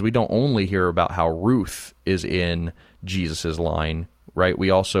about it is we don't only hear about how Ruth is in Jesus's line, right? We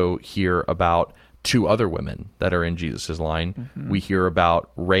also hear about two other women that are in Jesus's line. Mm-hmm. We hear about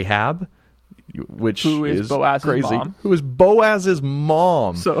Rahab, who is Boaz's crazy. Mom. Who is Boaz's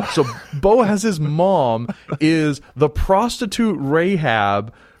mom. So Boaz's mom is the prostitute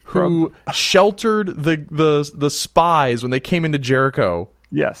Rahab who sheltered the spies when they came into Jericho.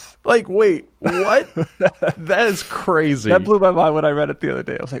 Yes. Like, wait, what? That is crazy. That blew my mind when I read it the other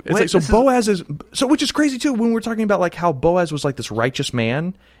day. I was like, wait, Boaz is which is crazy too, when we're talking about like how Boaz was like this righteous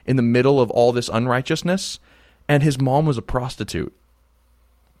man in the middle of all this unrighteousness, and his mom was a prostitute.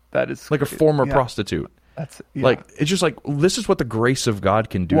 That is like a former prostitute. That's like, it's just like, this is what the grace of God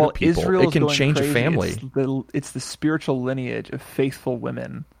can do to people. Israel's it can change crazy. A family. It's the spiritual lineage of faithful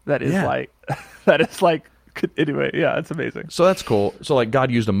women that is like anyway, it's amazing. So that's cool. So like, God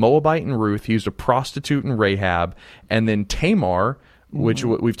used a Moabite in Ruth, he used a prostitute in Rahab, and then Tamar, which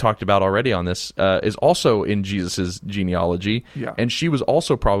we've talked about already on this, is also in Jesus's genealogy. Yeah. And she was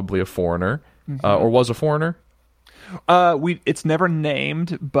also probably a foreigner, or was a foreigner. It's never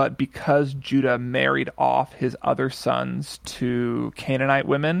named, but because Judah married off his other sons to Canaanite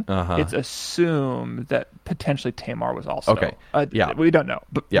women, it's assumed that potentially Tamar was also. Okay. We don't know,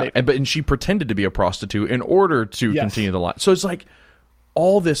 but and she pretended to be a prostitute in order to continue the line. So it's like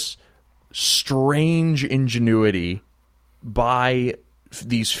all this strange ingenuity by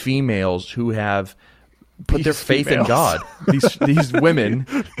these females who have put their faith in God. These women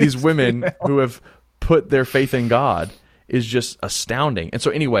who have put their faith in God is just astounding. And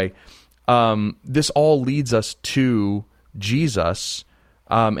so anyway, this all leads us to Jesus,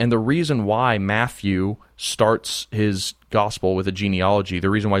 and the reason why Matthew starts his gospel with a genealogy,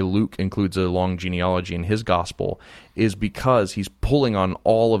 the reason why Luke includes a long genealogy in his gospel, is because he's pulling on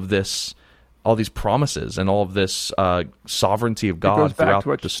all these promises and all of this sovereignty of God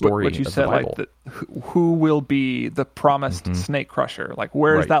throughout the story what you of said, the Bible. Like who will be the promised snake crusher? Like,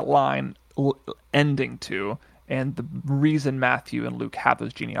 where is that line ending to? And the reason Matthew and Luke have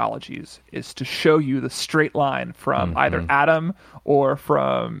those genealogies is to show you the straight line from either Adam or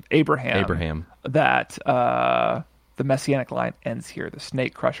from Abraham. That the messianic line ends here. The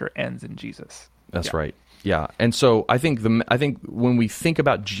snake crusher ends in Jesus. That's right. Yeah, and so I think when we think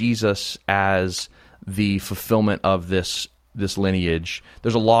about Jesus as the fulfillment of this lineage,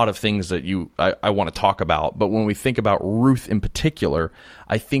 there's a lot of things that I want to talk about. But when we think about Ruth in particular,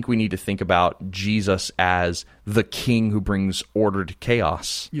 I think we need to think about Jesus as the king who brings order to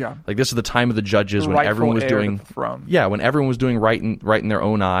chaos. Yeah, like this is the time of the judges when everyone was doing when everyone was doing right in their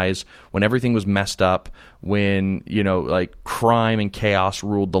own eyes, when everything was messed up, when like crime and chaos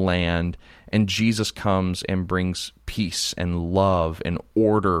ruled the land. And Jesus comes and brings peace and love and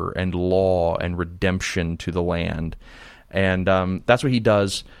order and law and redemption to the land. And that's what he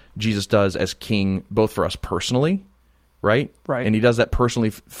does. Jesus does as king, both for us personally, right? Right. And he does that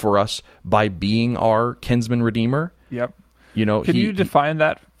personally for us by being our kinsman redeemer. Yep. Can you define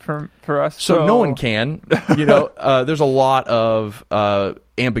that for us? So no one can. There's a lot of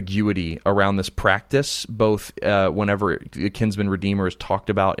ambiguity around this practice, both whenever the kinsman redeemer is talked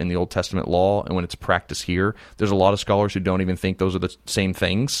about in the Old Testament law and when it's practiced here. There's a lot of scholars who don't even think those are the same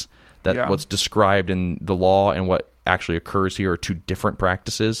things, that what's described in the law and what actually occurs here are two different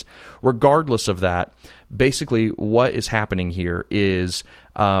practices. Regardless of that, basically what is happening here is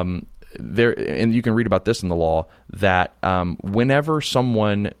there, and you can read about this in the law, that whenever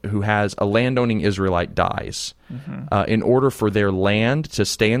someone who has a landowning Israelite dies, in order for their land to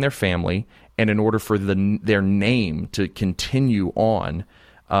stay in their family and in order for their name to continue on,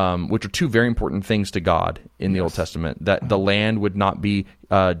 which are two very important things to God in the Old Testament, that the land would not be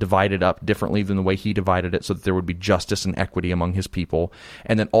divided up differently than the way he divided it, so that there would be justice and equity among his people,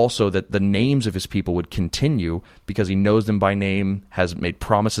 and then also that the names of his people would continue because he knows them by name, has made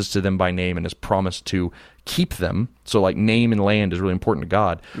promises to them by name, and has promised to keep them. So like name and land is really important to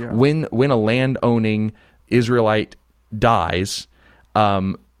God. Yeah. When a land-owning Israelite dies,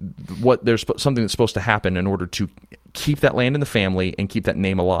 there's something that's supposed to happen in order to keep that land in the family and keep that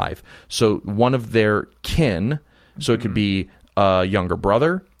name alive. So one of their kin, so it could be a younger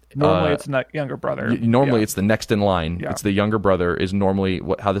brother. Normally it's not younger brother. Normally it's the next in line. Yeah. It's the younger brother is normally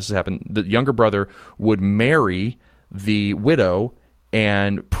how this has happened. The younger brother would marry the widow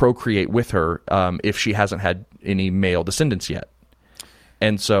and procreate with her if she hasn't had any male descendants yet.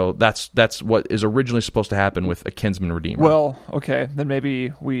 And so that's what is originally supposed to happen with a kinsman redeemer. Well, okay, then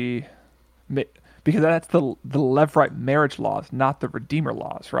maybe because that's the Levirate marriage laws, not the Redeemer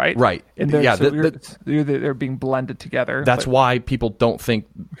laws, right? Right. And they're being blended together. That's why people don't think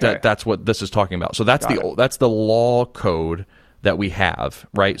that that's what this is talking about. So that's the law code that we have,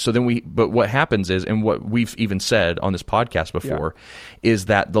 right? So then but what happens is, and what we've even said on this podcast before, is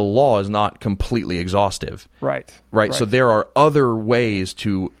that the law is not completely exhaustive. Right. So there are other ways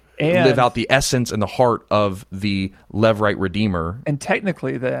to live out the essence and the heart of the Levirate Redeemer. And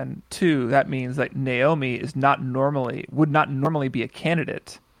technically then, too, that means that Naomi would not normally be a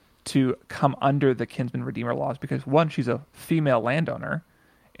candidate to come under the kinsman redeemer laws because, one, she's a female landowner,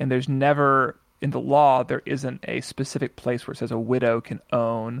 and there's never, in the law, there isn't a specific place where it says a widow can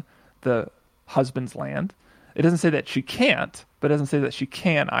own the husband's land. It doesn't say that she can't, but it doesn't say that she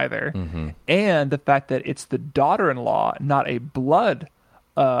can either. Mm-hmm. And the fact that it's the daughter-in-law, not a blood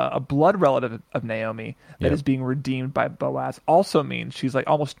relative of Naomi that is being redeemed by Boaz, also means she's like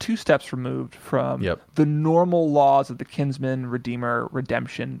almost 2 steps removed from the normal laws of the kinsman redeemer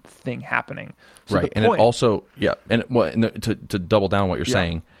redemption thing happening. So right, and it also to double down what you're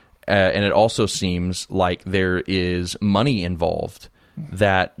saying, and it also seems like there is money involved.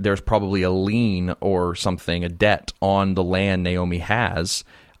 That there's probably a lien or something, a debt on the land Naomi has.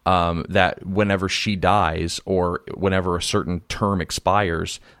 That whenever she dies or whenever a certain term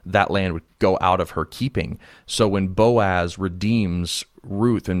expires, that land would go out of her keeping. So when Boaz redeems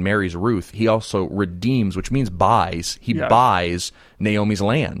Ruth and marries Ruth, he also redeems, which means buys. He buys Naomi's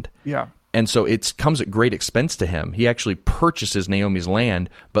land. Yeah. And so it comes at great expense to him. He actually purchases Naomi's land,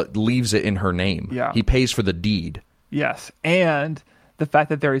 but leaves it in her name. Yeah. He pays for the deed. Yes. And the fact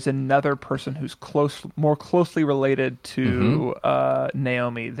that there is another person who's more closely related to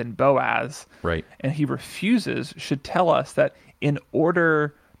Naomi than Boaz, right? And he refuses, should tell us that in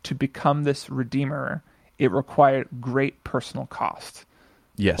order to become this redeemer, it required great personal cost.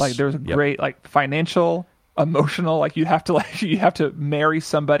 Yes, like there's a great financial, emotional. Like you have to marry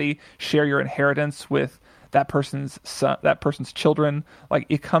somebody, share your inheritance with that person's son, that person's children. Like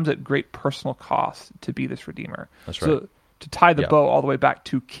it comes at great personal cost to be this redeemer. That's right. So, to tie the bow all the way back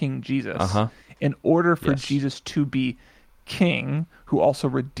to King Jesus, in order for Jesus to be king, who also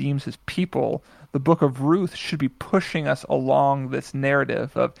redeems his people, the book of Ruth should be pushing us along this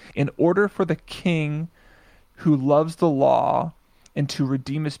narrative of, in order for the king who loves the law and to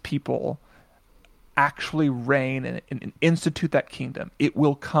redeem his people actually reign and institute that kingdom, it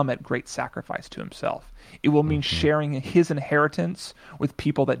will come at great sacrifice to himself. It will mean sharing his inheritance with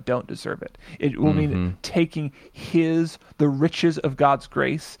people that don't deserve it. It will mean taking the riches of God's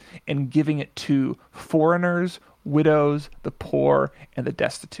grace and giving it to foreigners, widows, the poor, and the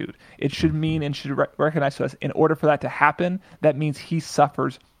destitute. It should mean and should recognize to us, in order for that to happen, that means he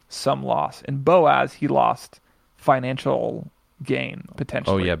suffers some loss. And Boaz, he lost financial gain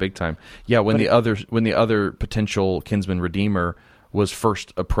potentially. Oh yeah, big time. Yeah, when the other potential kinsman redeemer was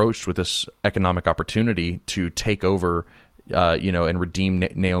first approached with this economic opportunity to take over, and redeem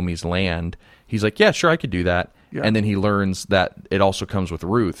Naomi's land, he's like, yeah, sure, I could do that. Yeah. And then he learns that it also comes with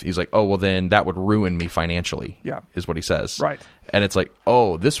Ruth. He's like, oh, well, then that would ruin me financially. Yeah, is what he says. Right. And it's like,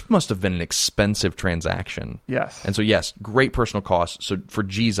 oh, this must have been an expensive transaction. Yes. And so, yes, great personal cost. So for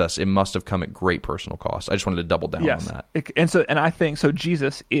Jesus, it must have come at great personal cost. I just wanted to double down on that. And I think so.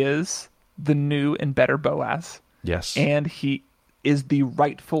 Jesus is the new and better Boaz. Yes. And he is the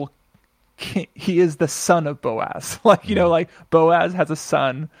rightful king. He is the son of Boaz. Like Boaz has a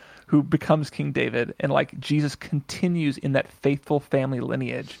son who becomes King David, and Jesus continues in that faithful family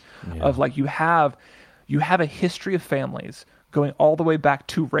lineage of you have a history of families going all the way back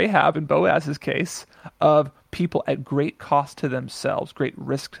to Rahab in Boaz's case, of people at great cost to themselves, great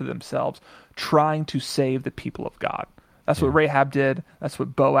risk to themselves, trying to save the people of God. That's what Rahab did. That's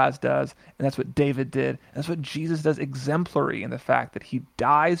what Boaz does. And that's what David did. And that's what Jesus does, exemplary in the fact that he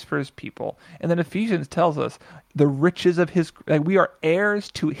dies for his people. And then Ephesians tells us the riches of his, like, we are heirs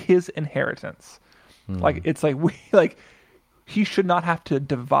to his inheritance. Like, it's like he should not have to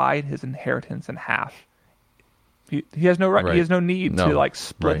divide his inheritance in half. He has no right. He has no need to like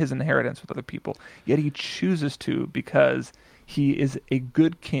split his inheritance with other people. Yet he chooses to, because he is a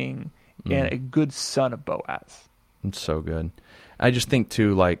good king and a good son of Boaz. It's so good. I just think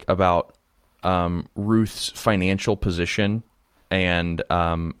too, like, about Ruth's financial position and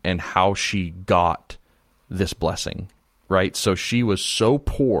how she got this blessing, right? So she was so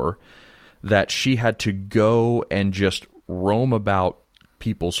poor that she had to go and just roam about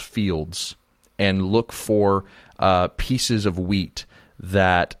people's fields and look for pieces of wheat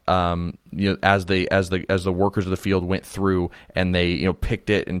that as the workers of the field went through and they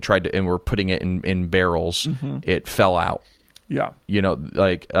picked it and tried to, and were putting it in barrels, it fell out. Yeah,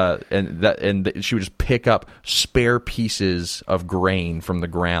 and she would just pick up spare pieces of grain from the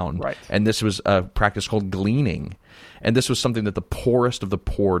ground. Right. And this was a practice called gleaning, and this was something that the poorest of the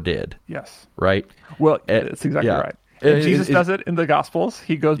poor did. Yes. Right. Well, that's exactly right. And Jesus does it in the Gospels.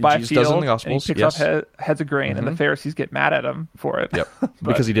 He goes by a field and he picks up heads of grain, and the Pharisees get mad at him for it. Yep,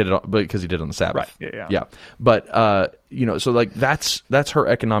 because he did it on the Sabbath. Right. Yeah. But so like that's her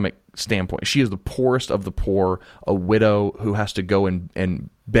economic standpoint. She is the poorest of the poor, a widow who has to go and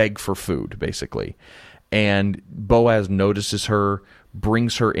beg for food, basically. And Boaz notices her,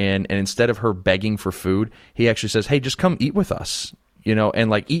 brings her in, and instead of her begging for food, he actually says, "Hey, just come eat with us." And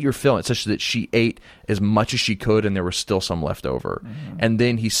like eat your fill, such that she ate as much as she could, and there was still some left over. And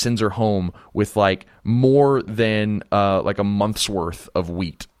then he sends her home with like more than like a month's worth of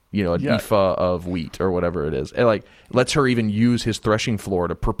wheat, ephah of wheat or whatever it is, and like lets her even use his threshing floor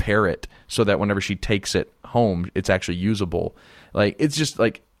to prepare it so that whenever she takes it home, it's actually usable. Like, it's just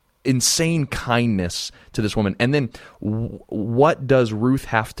like insane kindness to this woman. And then what does Ruth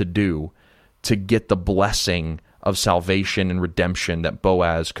have to do to get the blessing of salvation and redemption that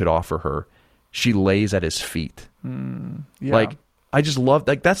Boaz could offer her? She lays at his feet. Like, I just love,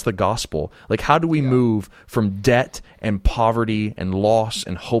 like, that's the gospel. Like, how do we move from debt and poverty and loss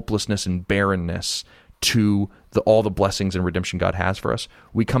and hopelessness and barrenness to all the blessings and redemption God has for us?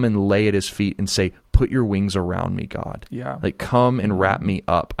 We come and lay at his feet and say, put your wings around me, God. Yeah. Like, come and wrap me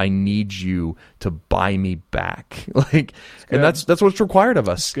up. I need you to buy me back. Like, and that's what's required of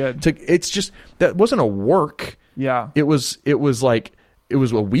us. It's just, that wasn't a work. Yeah. It was like, it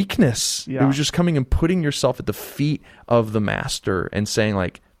was a weakness. Yeah. It was just coming and putting yourself at the feet of the master and saying,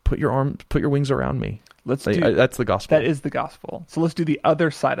 like, put your wings around me. That's the gospel. That is the gospel. So let's do the other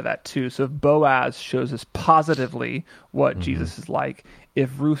side of that too. So if Boaz shows us positively what Jesus is like, if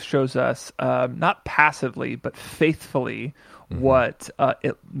Ruth shows us not passively but faithfully what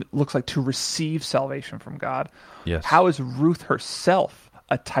it looks like to receive salvation from God, how is Ruth herself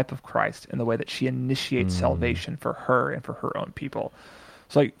a type of Christ in the way that she initiates salvation for her and for her own people?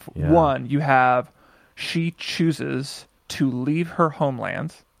 So like one, she chooses to leave her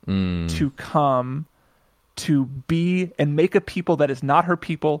homeland to come to be and make a people that is not her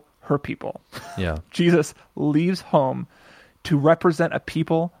people, her people. Yeah. Jesus leaves home to represent a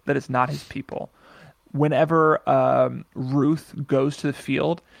people that is not his people. Whenever Ruth goes to the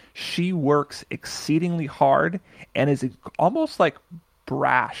field, she works exceedingly hard and is almost like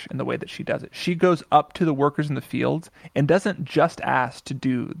brash in the way that she does it. She goes up to the workers in the fields and doesn't just ask to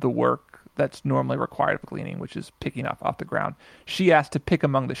do the work that's normally required of gleaning, which is picking off the ground. She asks to pick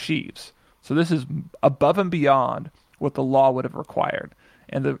among the sheaves. So this is above and beyond what the law would have required.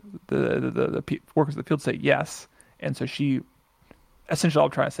 And the workers of the field say yes. And so she, essentially all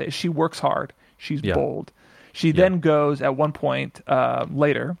I'm trying to say is she works hard. She's bold. She then goes at one point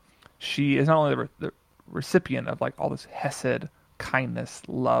later, she is not only the recipient of like all this hesed, kindness,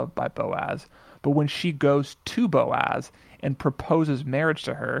 love by Boaz, but when she goes to Boaz and proposes marriage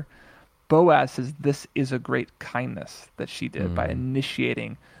to her, Boaz says this is a great kindness that she did by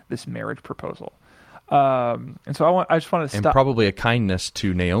initiating this marriage proposal. And so I just want to stop. And probably a kindness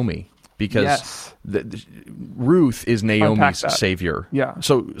to Naomi, because Ruth is Naomi's savior. Yeah.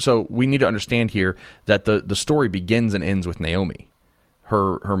 So we need to understand here that the story begins and ends with Naomi,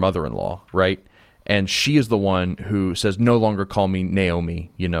 her mother-in-law, right? And she is the one who says, no longer call me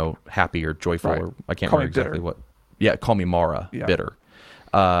Naomi, happy or joyful, or I can't remember exactly what. Yeah, call me Mara, bitter.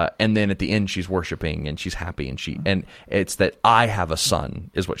 And then at the end, she's worshiping and she's happy, and it's that I have a son,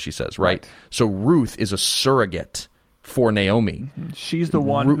 is what she says, right? So Ruth is a surrogate for Naomi. She's the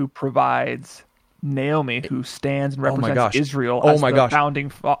one who provides Naomi, who stands and represents Israel as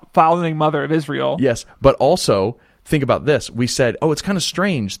the founding mother of Israel. Yes, but also think about this. We said, oh, it's kind of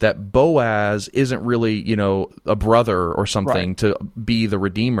strange that Boaz isn't really, a brother or something to be the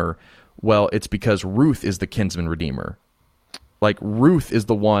redeemer. Well, it's because Ruth is the kinsman redeemer. Like Ruth is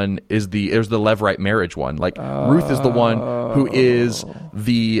the one, is the Levirate marriage one. Like Ruth is the one who is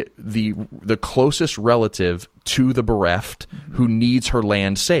the closest relative to the bereft who needs her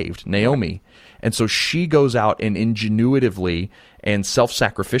land saved, Naomi. And so she goes out and ingenuitively and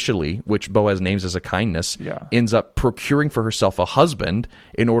self-sacrificially, which Boaz names as a kindness, ends up procuring for herself a husband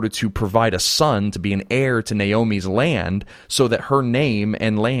in order to provide a son to be an heir to Naomi's land so that her name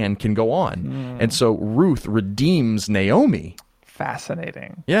and land can go on. And so Ruth redeems Naomi.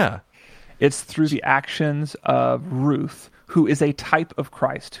 Fascinating. Yeah. It's through the actions of Ruth, who is a type of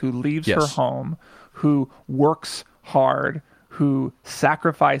Christ, who leaves her home, who works hard, who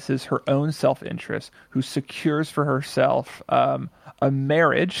sacrifices her own self-interest, who secures for herself a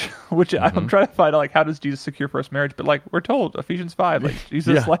marriage, which I'm trying to find out, like, how does Jesus secure for us marriage? But like we're told, Ephesians 5, like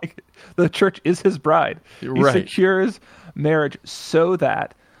Jesus, like the church is his bride. He secures marriage so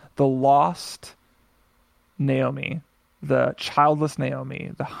that the lost Naomi, the childless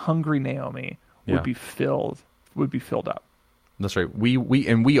Naomi, the hungry Naomi would be filled up. That's right.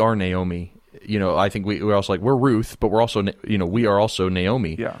 We are Naomi. I think we're also like, we're Ruth, but we're also, we are also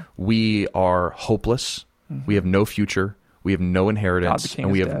Naomi. Yeah. We are hopeless. We have no future. We have no inheritance.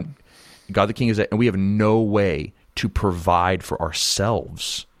 God the King is dead, and we have no way to provide for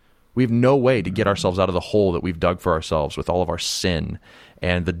ourselves. We have no way to get ourselves out of the hole that we've dug for ourselves with all of our sin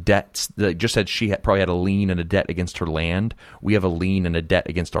and the debts. Just said she probably had a lien and a debt against her land. We have a lien and a debt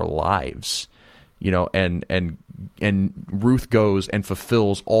against our lives. And Ruth goes and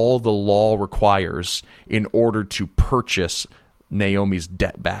fulfills all the law requires in order to purchase Naomi's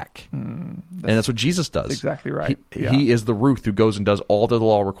debt back. And that's what Jesus does. That's exactly right. He is the Ruth who goes and does all that the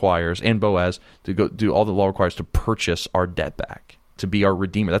law requires, and Boaz to go do all the law requires to purchase our debt back, to be our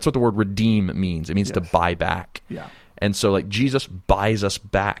redeemer. That's what the word redeem means. It means to buy back. Yeah. And so like Jesus buys us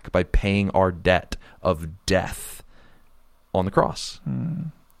back by paying our debt of death on the cross.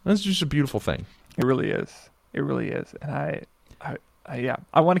 That's just a beautiful thing. It really is. It really is. And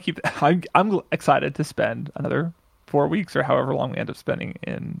I want to keep. I'm excited to spend another 4 weeks or however long we end up spending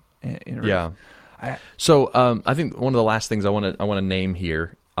in Ruth. Yeah. So I think one of the last things I want to name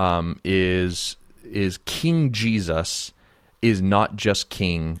here is King Jesus is not just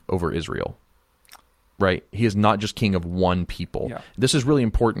king over Israel. Right? He is not just king of one people. Yeah. This is really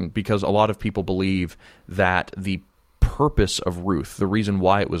important because a lot of people believe that the purpose of Ruth, the reason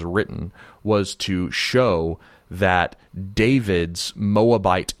why it was written, was to show that David's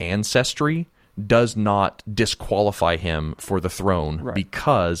Moabite ancestry does not disqualify him for the throne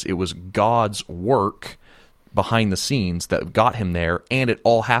because it was God's work behind the scenes that got him there, and it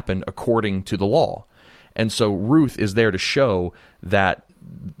all happened according to the law. And so Ruth is there to show that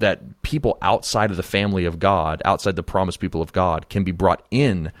people outside of the family of God, outside the promised people of God, can be brought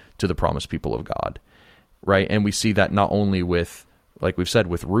in to the promised people of God. Right, and we see that not only with, like we've said,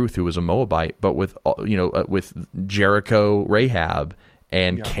 with Ruth, who was a Moabite, but with with Jericho Rahab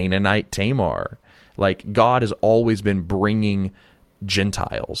and Canaanite Tamar. Like God has always been bringing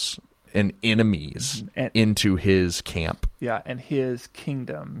Gentiles and enemies into His camp. Yeah, and His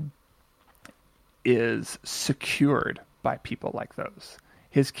kingdom is secured by people like those.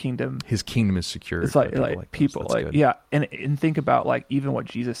 His kingdom is secured. It's like people like yeah, and think about like even what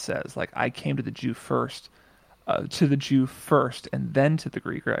Jesus says. Like I came to the Jew first, and then to the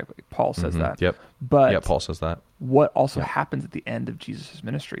Greek. Right? Paul says that. Yep. But Paul says that. What also happens at the end of Jesus'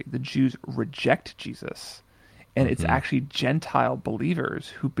 ministry? The Jews reject Jesus, and it's actually Gentile believers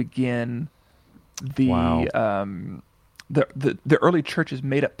who begin the early church is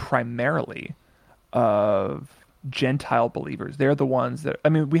made up primarily of Gentile believers. They're the ones that, I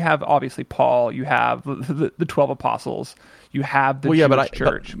mean, we have obviously Paul, you have the 12 apostles, you have the Jewish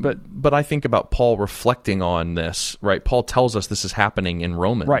church. But I think about Paul reflecting on this, right? Paul tells us this is happening in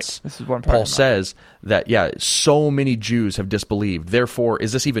Romans. Right. This is what I'm talking about. Paul says that, so many Jews have disbelieved. Therefore,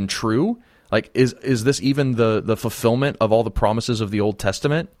 is this even true? Like, is this even the fulfillment of all the promises of the Old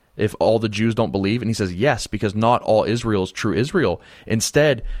Testament? If all the Jews don't believe? And he says, yes, because not all Israel is true Israel.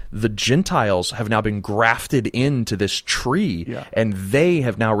 Instead, the Gentiles have now been grafted into this tree, and they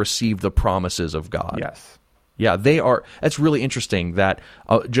have now received the promises of God. Yes. Yeah, they are. That's really interesting that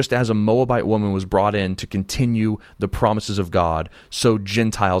just as a Moabite woman was brought in to continue the promises of God, so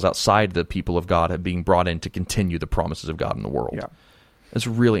Gentiles outside the people of God have been brought in to continue the promises of God in the world. Yeah. It's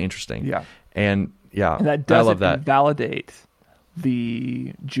really interesting. Yeah. And that doesn't invalidate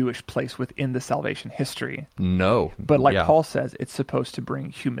the Jewish place within the salvation history. No. But like Paul says, it's supposed to bring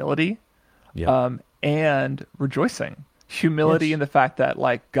humility and rejoicing. Humility in the fact that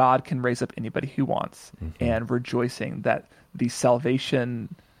like God can raise up anybody he wants, and rejoicing that the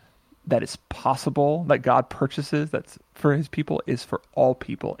salvation that is possible, that God purchases, that's for his people, is for all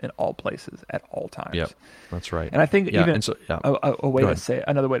people in all places at all times. Yep, that's right. And I think even a way to say,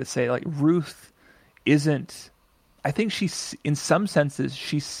 another way to say, like Ruth isn't, I think in some senses,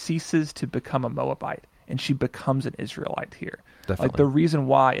 she ceases to become a Moabite and she becomes an Israelite here. Definitely. Like the reason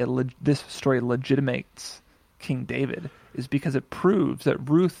why this story legitimates King David is because it proves that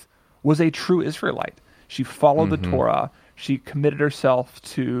Ruth was a true Israelite. She followed the Torah. She committed herself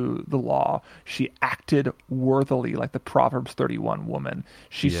to the law. She acted worthily like the Proverbs 31 woman.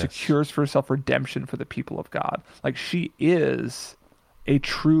 She secures for herself redemption for the people of God. Like she is a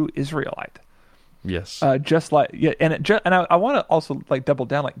true Israelite. Yes. Just like, I want to also like double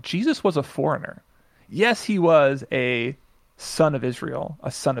down, like Jesus was a foreigner. Yes, he was a son of Israel,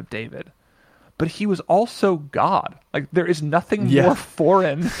 a son of David, but he was also God. Like there is nothing more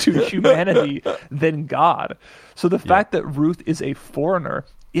foreign to humanity than God. So the fact that Ruth is a foreigner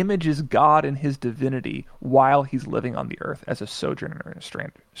images God in his divinity while he's living on the earth as a sojourner and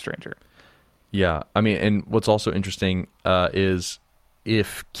a stranger. Yeah. I mean, and what's also interesting is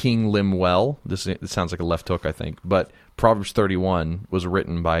if King Lemuel, this sounds like a left hook, I think, but Proverbs 31 was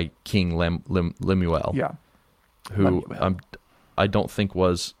written by King Lemuel. Yeah. Who I don't think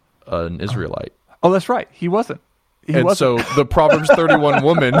was an Israelite. Oh, that's right. He wasn't. So the Proverbs 31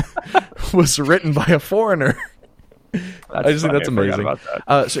 woman was written by a foreigner. I just think that's amazing.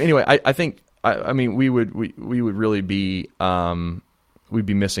 So anyway, I think I mean we would really be we'd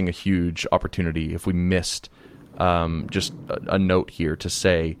be missing a huge opportunity if we missed just a note here to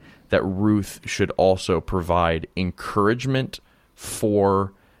say that Ruth should also provide encouragement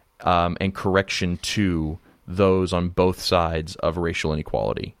for and correction to those on both sides of racial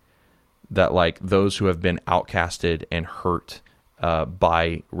inequality. That like those who have been outcasted and hurt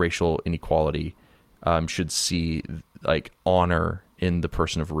by racial inequality should see like honor in the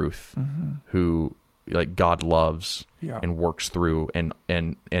person of Ruth, who like God loves and works through and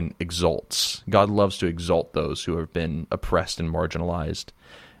exalts. God loves to exalt those who have been oppressed and marginalized,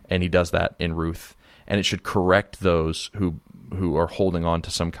 and he does that in Ruth. And it should correct those who are holding on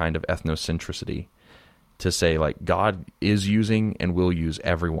to some kind of ethnocentricity, to say like God is using and will use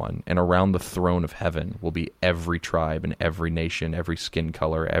everyone, and around the throne of heaven will be every tribe and every nation, every skin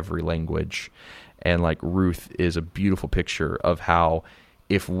color, every language. And like Ruth is a beautiful picture of how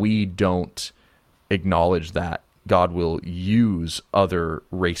if we don't acknowledge that, God will use other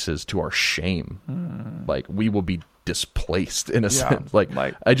races to our shame. Like we will be displaced in a sense. Like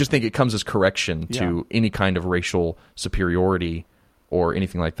I just think it comes as correction to any kind of racial superiority or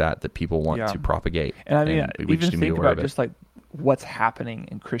anything like that people want to propagate. And I mean, even think about just like what's happening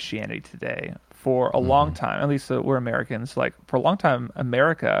in Christianity today. For a long time, at least we're Americans, like for a long time,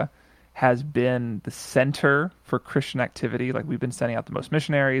 America has been the center for Christian activity. Like we've been sending out the most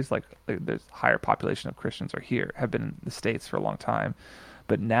missionaries, like there's higher population of Christians have been in the States for a long time.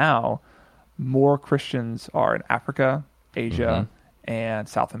 But now more Christians are in Africa, Asia, and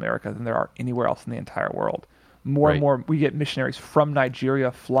South America than there are anywhere else in the entire world. More and more, we get missionaries from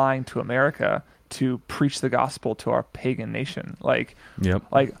Nigeria flying to America to preach the gospel to our pagan nation. Like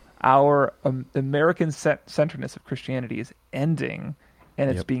our American centeredness of Christianity is ending,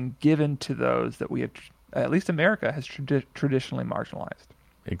 and it's being given to those that we have, at least America has traditionally marginalized.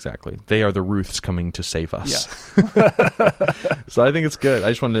 Exactly. They are the Ruths coming to save us. So I think it's good. I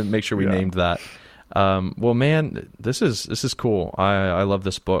just wanted to make sure we named that. Well, man, this is cool. I love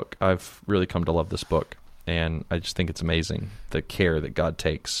this book. I've really come to love this book. And I just think it's amazing the care that God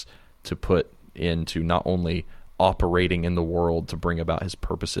takes to put into not only operating in the world to bring about his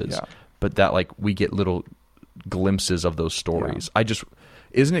purposes, but that like we get little glimpses of those stories.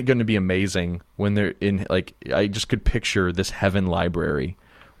 Isn't it going to be amazing when they're in, like, I just could picture this heaven library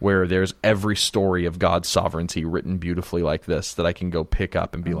where there's every story of God's sovereignty written beautifully like this that I can go pick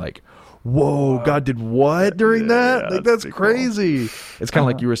up and be like, whoa, God did what during that? Like, that's crazy. Cool. It's kind of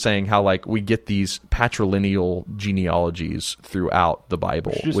like you were saying how like we get these patrilineal genealogies throughout the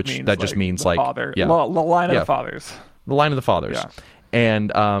Bible, which just means like father. The line of the fathers. The line of the fathers. Yeah.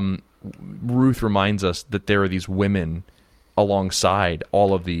 And Ruth reminds us that there are these women alongside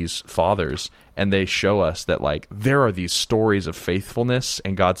all of these fathers, and they show us that like there are these stories of faithfulness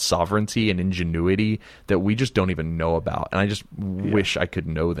and God's sovereignty and ingenuity that we just don't even know about, and I just wish I could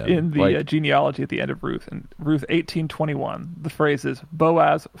know them. In the genealogy at the end of Ruth, in Ruth 18:21, the phrase is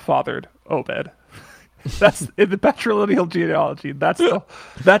Boaz fathered Obed. That's in the patrilineal genealogy.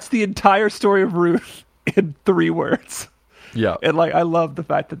 That's the entire story of Ruth in 3 words. Yeah. And like, I love the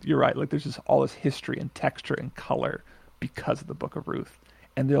fact that you're right. Like, there's just all this history and texture and color because of the Book of Ruth.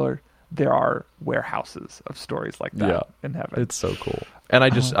 And there are warehouses of stories like that in heaven. It's so cool. And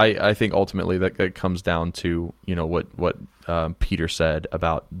I think ultimately that comes down to, what Peter said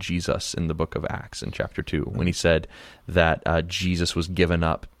about Jesus in the book of Acts in chapter 2, when he said that Jesus was given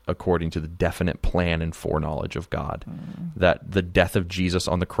up according to the definite plan and foreknowledge of God. That the death of Jesus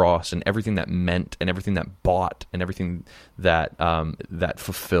on the cross and everything that meant and everything that bought and everything that that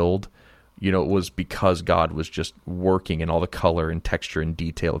fulfilled, it was because God was just working in all the color and texture and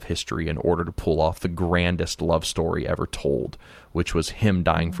detail of history in order to pull off the grandest love story ever told, which was him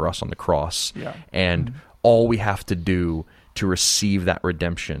dying for us on the cross. Yeah. And all we have to do to receive that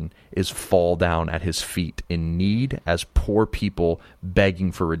redemption is fall down at his feet in need as poor people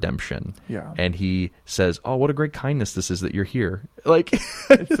begging for redemption. Yeah. And he says, "Oh, what a great kindness this is that you're here." Like,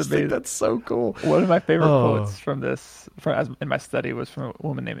 it's amazing. That's so cool. One of my favorite quotes in my study was from a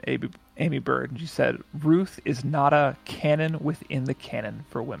woman named Amy Bird. And she said, "Ruth is not a canon within the canon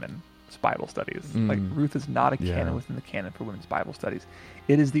for women's Bible studies." Like, Ruth is not a canon within the canon for women's Bible studies.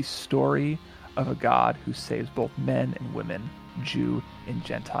 It is the story of a God who saves both men and women, Jew and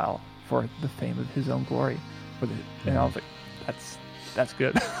Gentile, for the fame of his own glory. And I was like, that's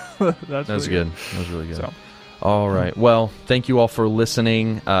good. That's really good. That was really good. So, all right. Well, thank you all for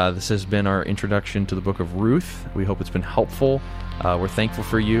listening. This has been our introduction to the book of Ruth. We hope it's been helpful. We're thankful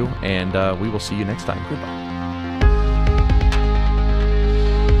for you, and we will see you next time. Goodbye.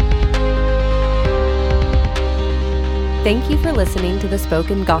 Thank you for listening to the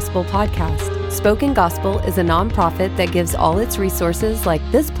Spoken Gospel Podcast. Spoken Gospel is a nonprofit that gives all its resources, like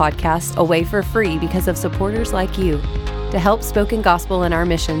this podcast, away for free because of supporters like you. To help Spoken Gospel in our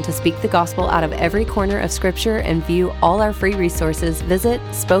mission to speak the gospel out of every corner of Scripture and view all our free resources, visit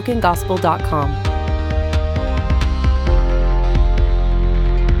SpokenGospel.com.